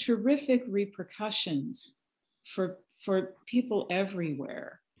such terrific repercussions for people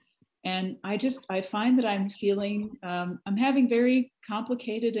everywhere. And I find that I'm feeling, I'm having very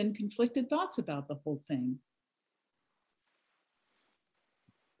complicated and conflicted thoughts about the whole thing.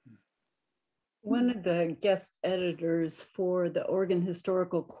 One of the guest editors for the Oregon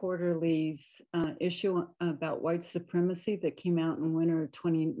Historical Quarterly's issue about white supremacy that came out in winter of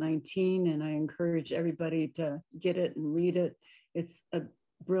 2019, and I encourage everybody to get it and read it. It's a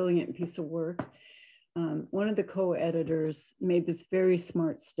brilliant piece of work. One of the co-editors made this very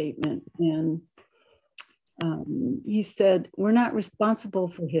smart statement, and he said, "We're not responsible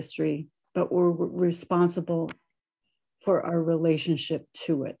for history, but we're responsible for our relationship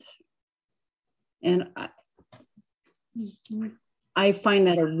to it." And I find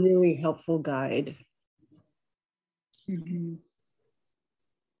that a really helpful guide. Mm-hmm.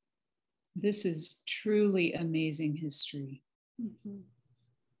 This is truly amazing history. Mm-hmm.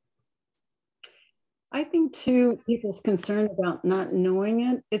 I think too, people's concern about not knowing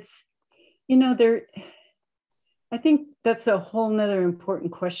it, it's, I think that's a whole nother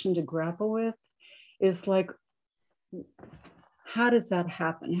important question to grapple with, is like, how does that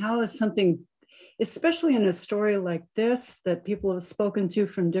happen? How is something, especially in a story like this that people have spoken to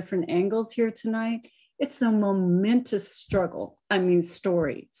from different angles here tonight, It's a momentous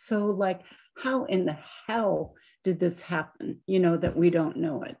story. So like, how in the hell did this happen? That we don't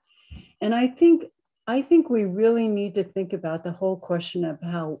know it. And I think we really need to think about the whole question of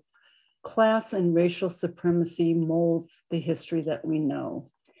how class and racial supremacy molds the history that we know.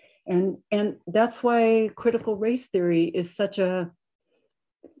 And that's why critical race theory is such a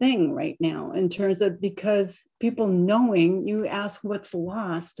thing right now, in terms of, because people knowing, you ask what's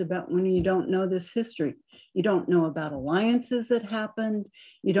lost about when you don't know this history. You don't know about alliances that happened.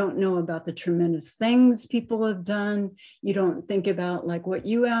 You don't know about the tremendous things people have done. You don't think about, like what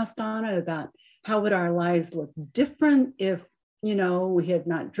you asked, Anna, about how would our lives look different if we had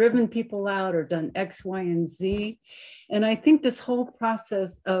not driven people out or done X, Y, and Z. And I think this whole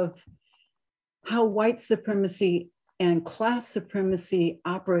process of how white supremacy and class supremacy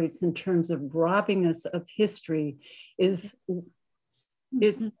operates in terms of robbing us of history is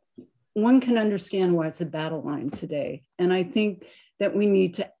one can understand why it's a battle line today. And I think that we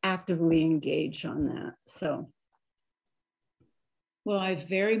need to actively engage on that. So. Well, I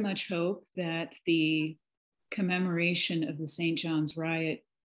very much hope that the commemoration of the St. John's riot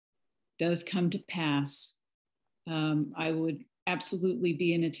does come to pass. I would absolutely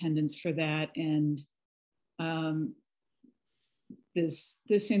be in attendance for that. And this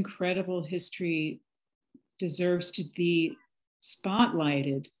incredible history deserves to be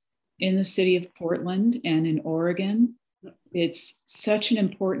spotlighted in the city of Portland and in Oregon. It's such an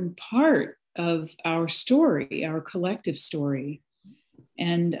important part of our story, our collective story.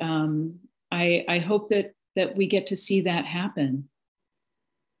 And I hope that we get to see that happen.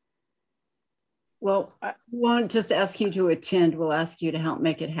 Well, I won't just ask you to attend, we'll ask you to help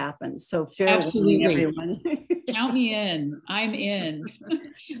make it happen. So fair Absolutely, warning, everyone. Count me in, I'm in.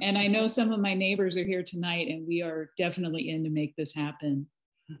 And I know some of my neighbors are here tonight, and we are definitely in to make this happen.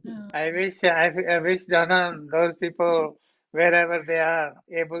 I wish Johanna, those people, wherever they are,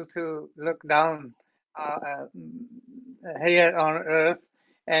 able to look down here on earth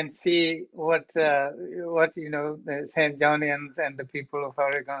and see what the St. Johnians and the people of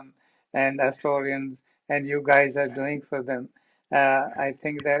Oregon and Astorians and you guys are doing for them. I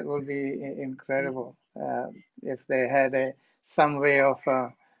think that will be incredible if they had some way of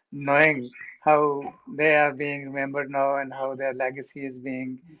knowing how they are being remembered now and how their legacy is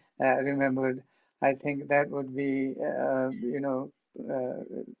being remembered. I think that would be,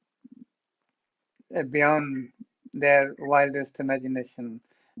 beyond their wildest imagination.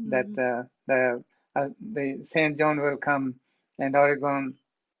 That the St. John will come and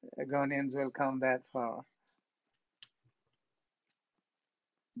Oregonians will come that far.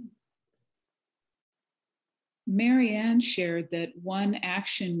 Marianne shared that one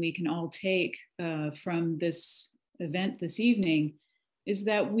action we can all take from this event this evening is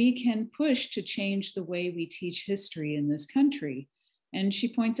that we can push to change the way we teach history in this country. And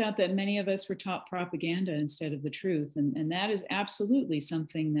she points out that many of us were taught propaganda instead of the truth. And that is absolutely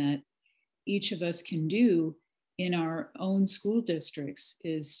something that each of us can do in our own school districts,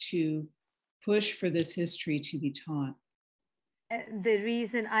 is to push for this history to be taught. The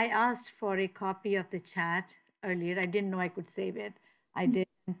reason I asked for a copy of the chat earlier, I didn't know I could save it. I'm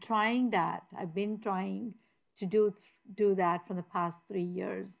trying that. I've been trying to do that for the past 3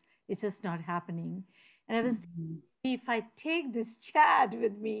 years. It's just not happening. And I was thinking, if I take this chat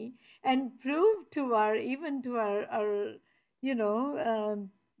with me and prove to our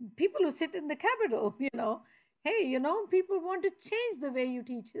people who sit in the Capitol, hey, people want to change the way you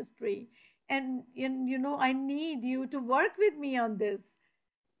teach history. And I need you to work with me on this.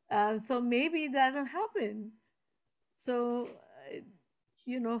 So maybe that'll happen. So,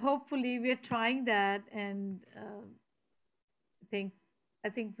 hopefully we're trying that. And I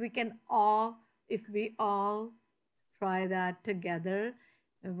think we can all, if we all try that together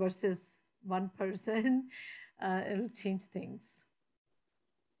versus one person, it'll change things.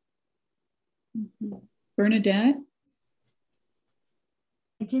 Bernadette?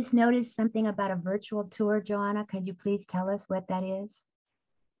 I just noticed something about a virtual tour, Johanna. Could you please tell us what that is?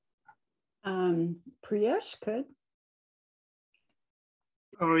 Priyesh could.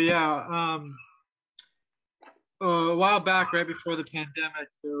 Oh yeah. A while back, right before the pandemic,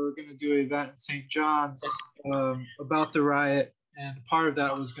 they were going to do an event in St. John's about the riot, and part of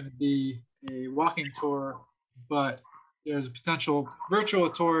that was going to be a walking tour, but there's a potential virtual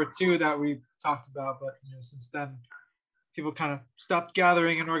tour too that we talked about, but since then people kind of stopped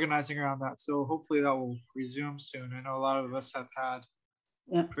gathering and organizing around that. So hopefully that will resume soon. I know a lot of us have had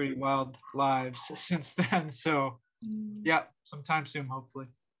pretty wild lives since then. So yeah, sometime soon, hopefully.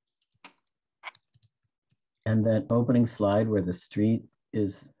 And that opening slide where the street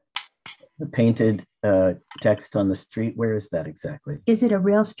is painted text on the street? Where is that exactly? Is it a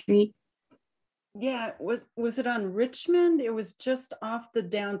real street? Yeah, was it on Richmond? It was just off the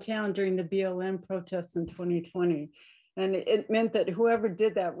downtown during the BLM protests in 2020. And it meant that whoever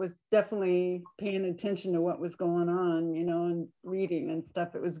did that was definitely paying attention to what was going on, you know, and reading and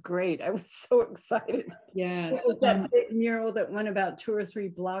stuff. It was great. I was so excited. Yes. It was that big mural that went about 2 or 3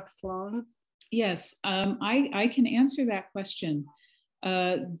 blocks long. Yes, I can answer that question.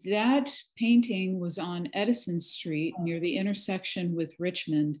 That painting was on Edison Street near the intersection with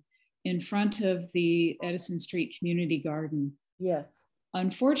Richmond in front of the Edison Street Community Garden. Yes.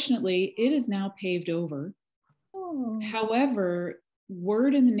 Unfortunately, it is now paved over. However,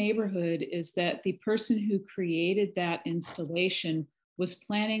 word in the neighborhood is that the person who created that installation was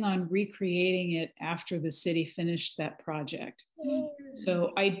planning on recreating it after the city finished that project.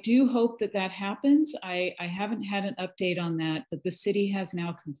 So I do hope that that happens. I haven't had an update on that, but the city has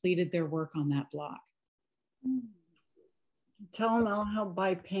now completed their work on that block. Tell them I'll help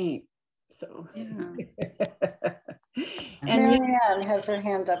buy paint. So, yeah. And Marianne has her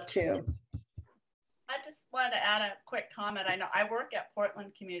hand up too. I just wanted to add a quick comment. I know I work at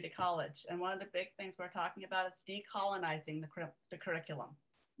Portland Community College, and one of the big things we're talking about is decolonizing the curriculum.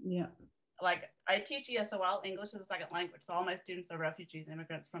 Yeah. Like I teach ESOL, English as a second language. So all my students are refugees,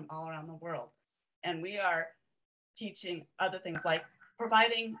 immigrants from all around the world. And we are teaching other things like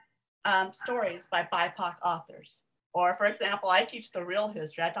providing stories by BIPOC authors. Or for example, I teach the real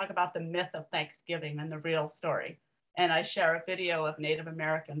history. I talk about the myth of Thanksgiving and the real story. And I share a video of Native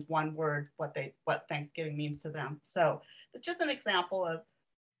Americans, one word, what Thanksgiving means to them. So it's just an example of,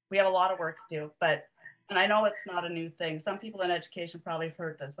 we have a lot of work to do, and I know it's not a new thing. Some people in education probably have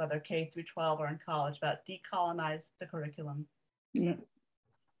heard this, whether K through 12 or in college, about decolonize the curriculum. Yeah.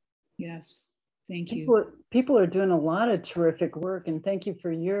 Yes, thank you. People are doing a lot of terrific work, and thank you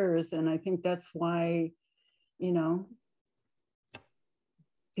for yours. And I think that's why, you know,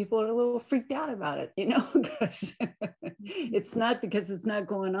 people are a little freaked out about it, you know, because it's not because it's not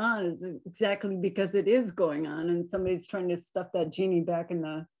going on, it's exactly because it is going on, and somebody's trying to stuff that genie back in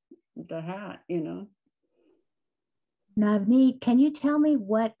the hat, you know. Navneet, can you tell me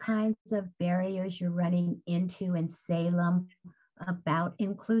what kinds of barriers you're running into in Salem about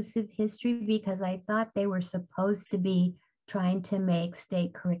inclusive history? Because I thought they were supposed to be trying to make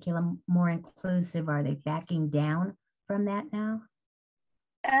state curriculum more inclusive. Are they backing down from that now?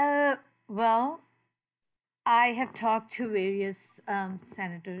 Well, I have talked to various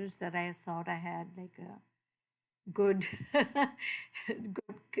senators that I thought I had like a good, good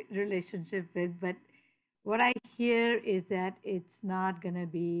relationship with, but what I hear is that it's not going to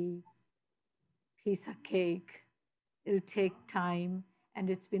be piece of cake. It'll take time, and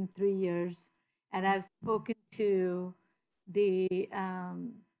it's been 3 years. And I've spoken to the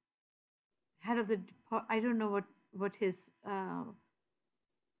head of the, I don't know what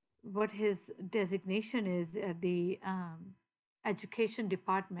his designation is at the education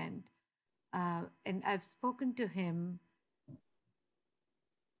department, and I've spoken to him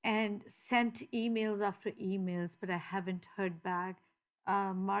and sent emails after emails, but I haven't heard back.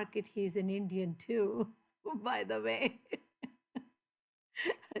 Market, he's an Indian too, by the way.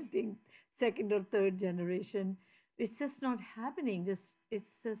 I think 2nd or 3rd generation. It's just not happening. It's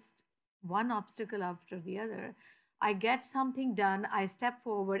just one obstacle after the other. I get something done, I step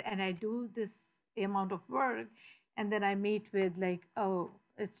forward and I do this amount of work, and then I meet with like, oh,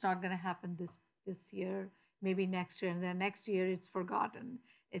 it's not going to happen this year, maybe next year, and then next year it's forgotten.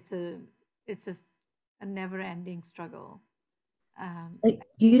 It's just a never-ending struggle.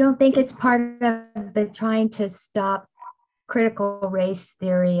 You don't think it's part of the trying to stop critical race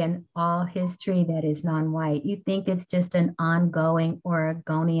theory and all history that is non-white? You think it's just an ongoing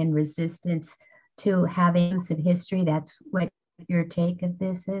Oregonian resistance to having some history? That's what your take of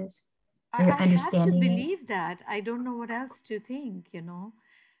this is? Your understanding have to believe that. I don't know what else to think, you know.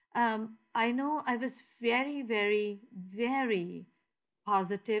 I know I was very, very, very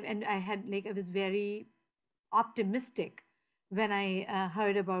positive, and I was very optimistic when I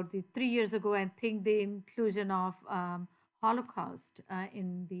heard about the 3 years ago. I think the inclusion of Holocaust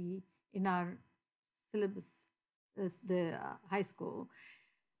in our syllabus, the high school,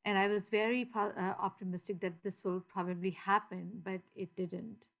 and I was very optimistic that this will probably happen, but it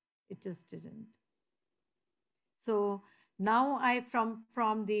didn't. It just didn't. So now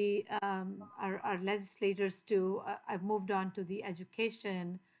from the our legislators to I've moved on to the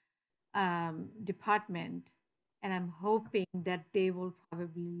education department, and I'm hoping that they will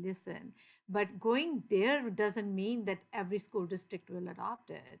probably listen. But going there doesn't mean that every school district will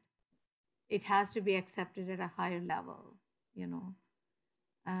adopt it. It has to be accepted at a higher level, you know.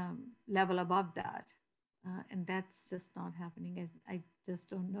 level above that. And that's just not happening. I just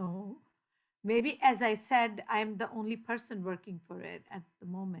don't know. Maybe, as I said, I'm the only person working for it at the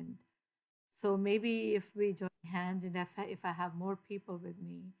moment. So maybe if we join hands and if I have more people with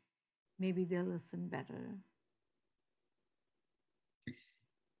me, maybe they'll listen better.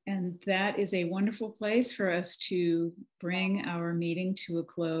 And that is a wonderful place for us to bring our meeting to a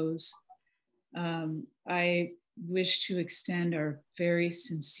close. I wish to extend our very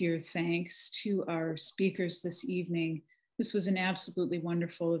sincere thanks to our speakers this evening. This was an absolutely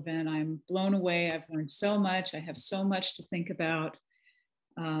wonderful event. I'm blown away. I've learned so much. I have so much to think about.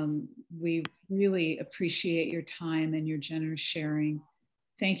 We really appreciate your time and your generous sharing.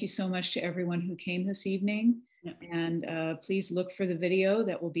 Thank you so much to everyone who came this evening. Yeah. And please look for the video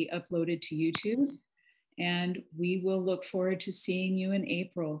that will be uploaded to YouTube. And we will look forward to seeing you in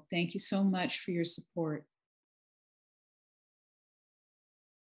April. Thank you so much for your support.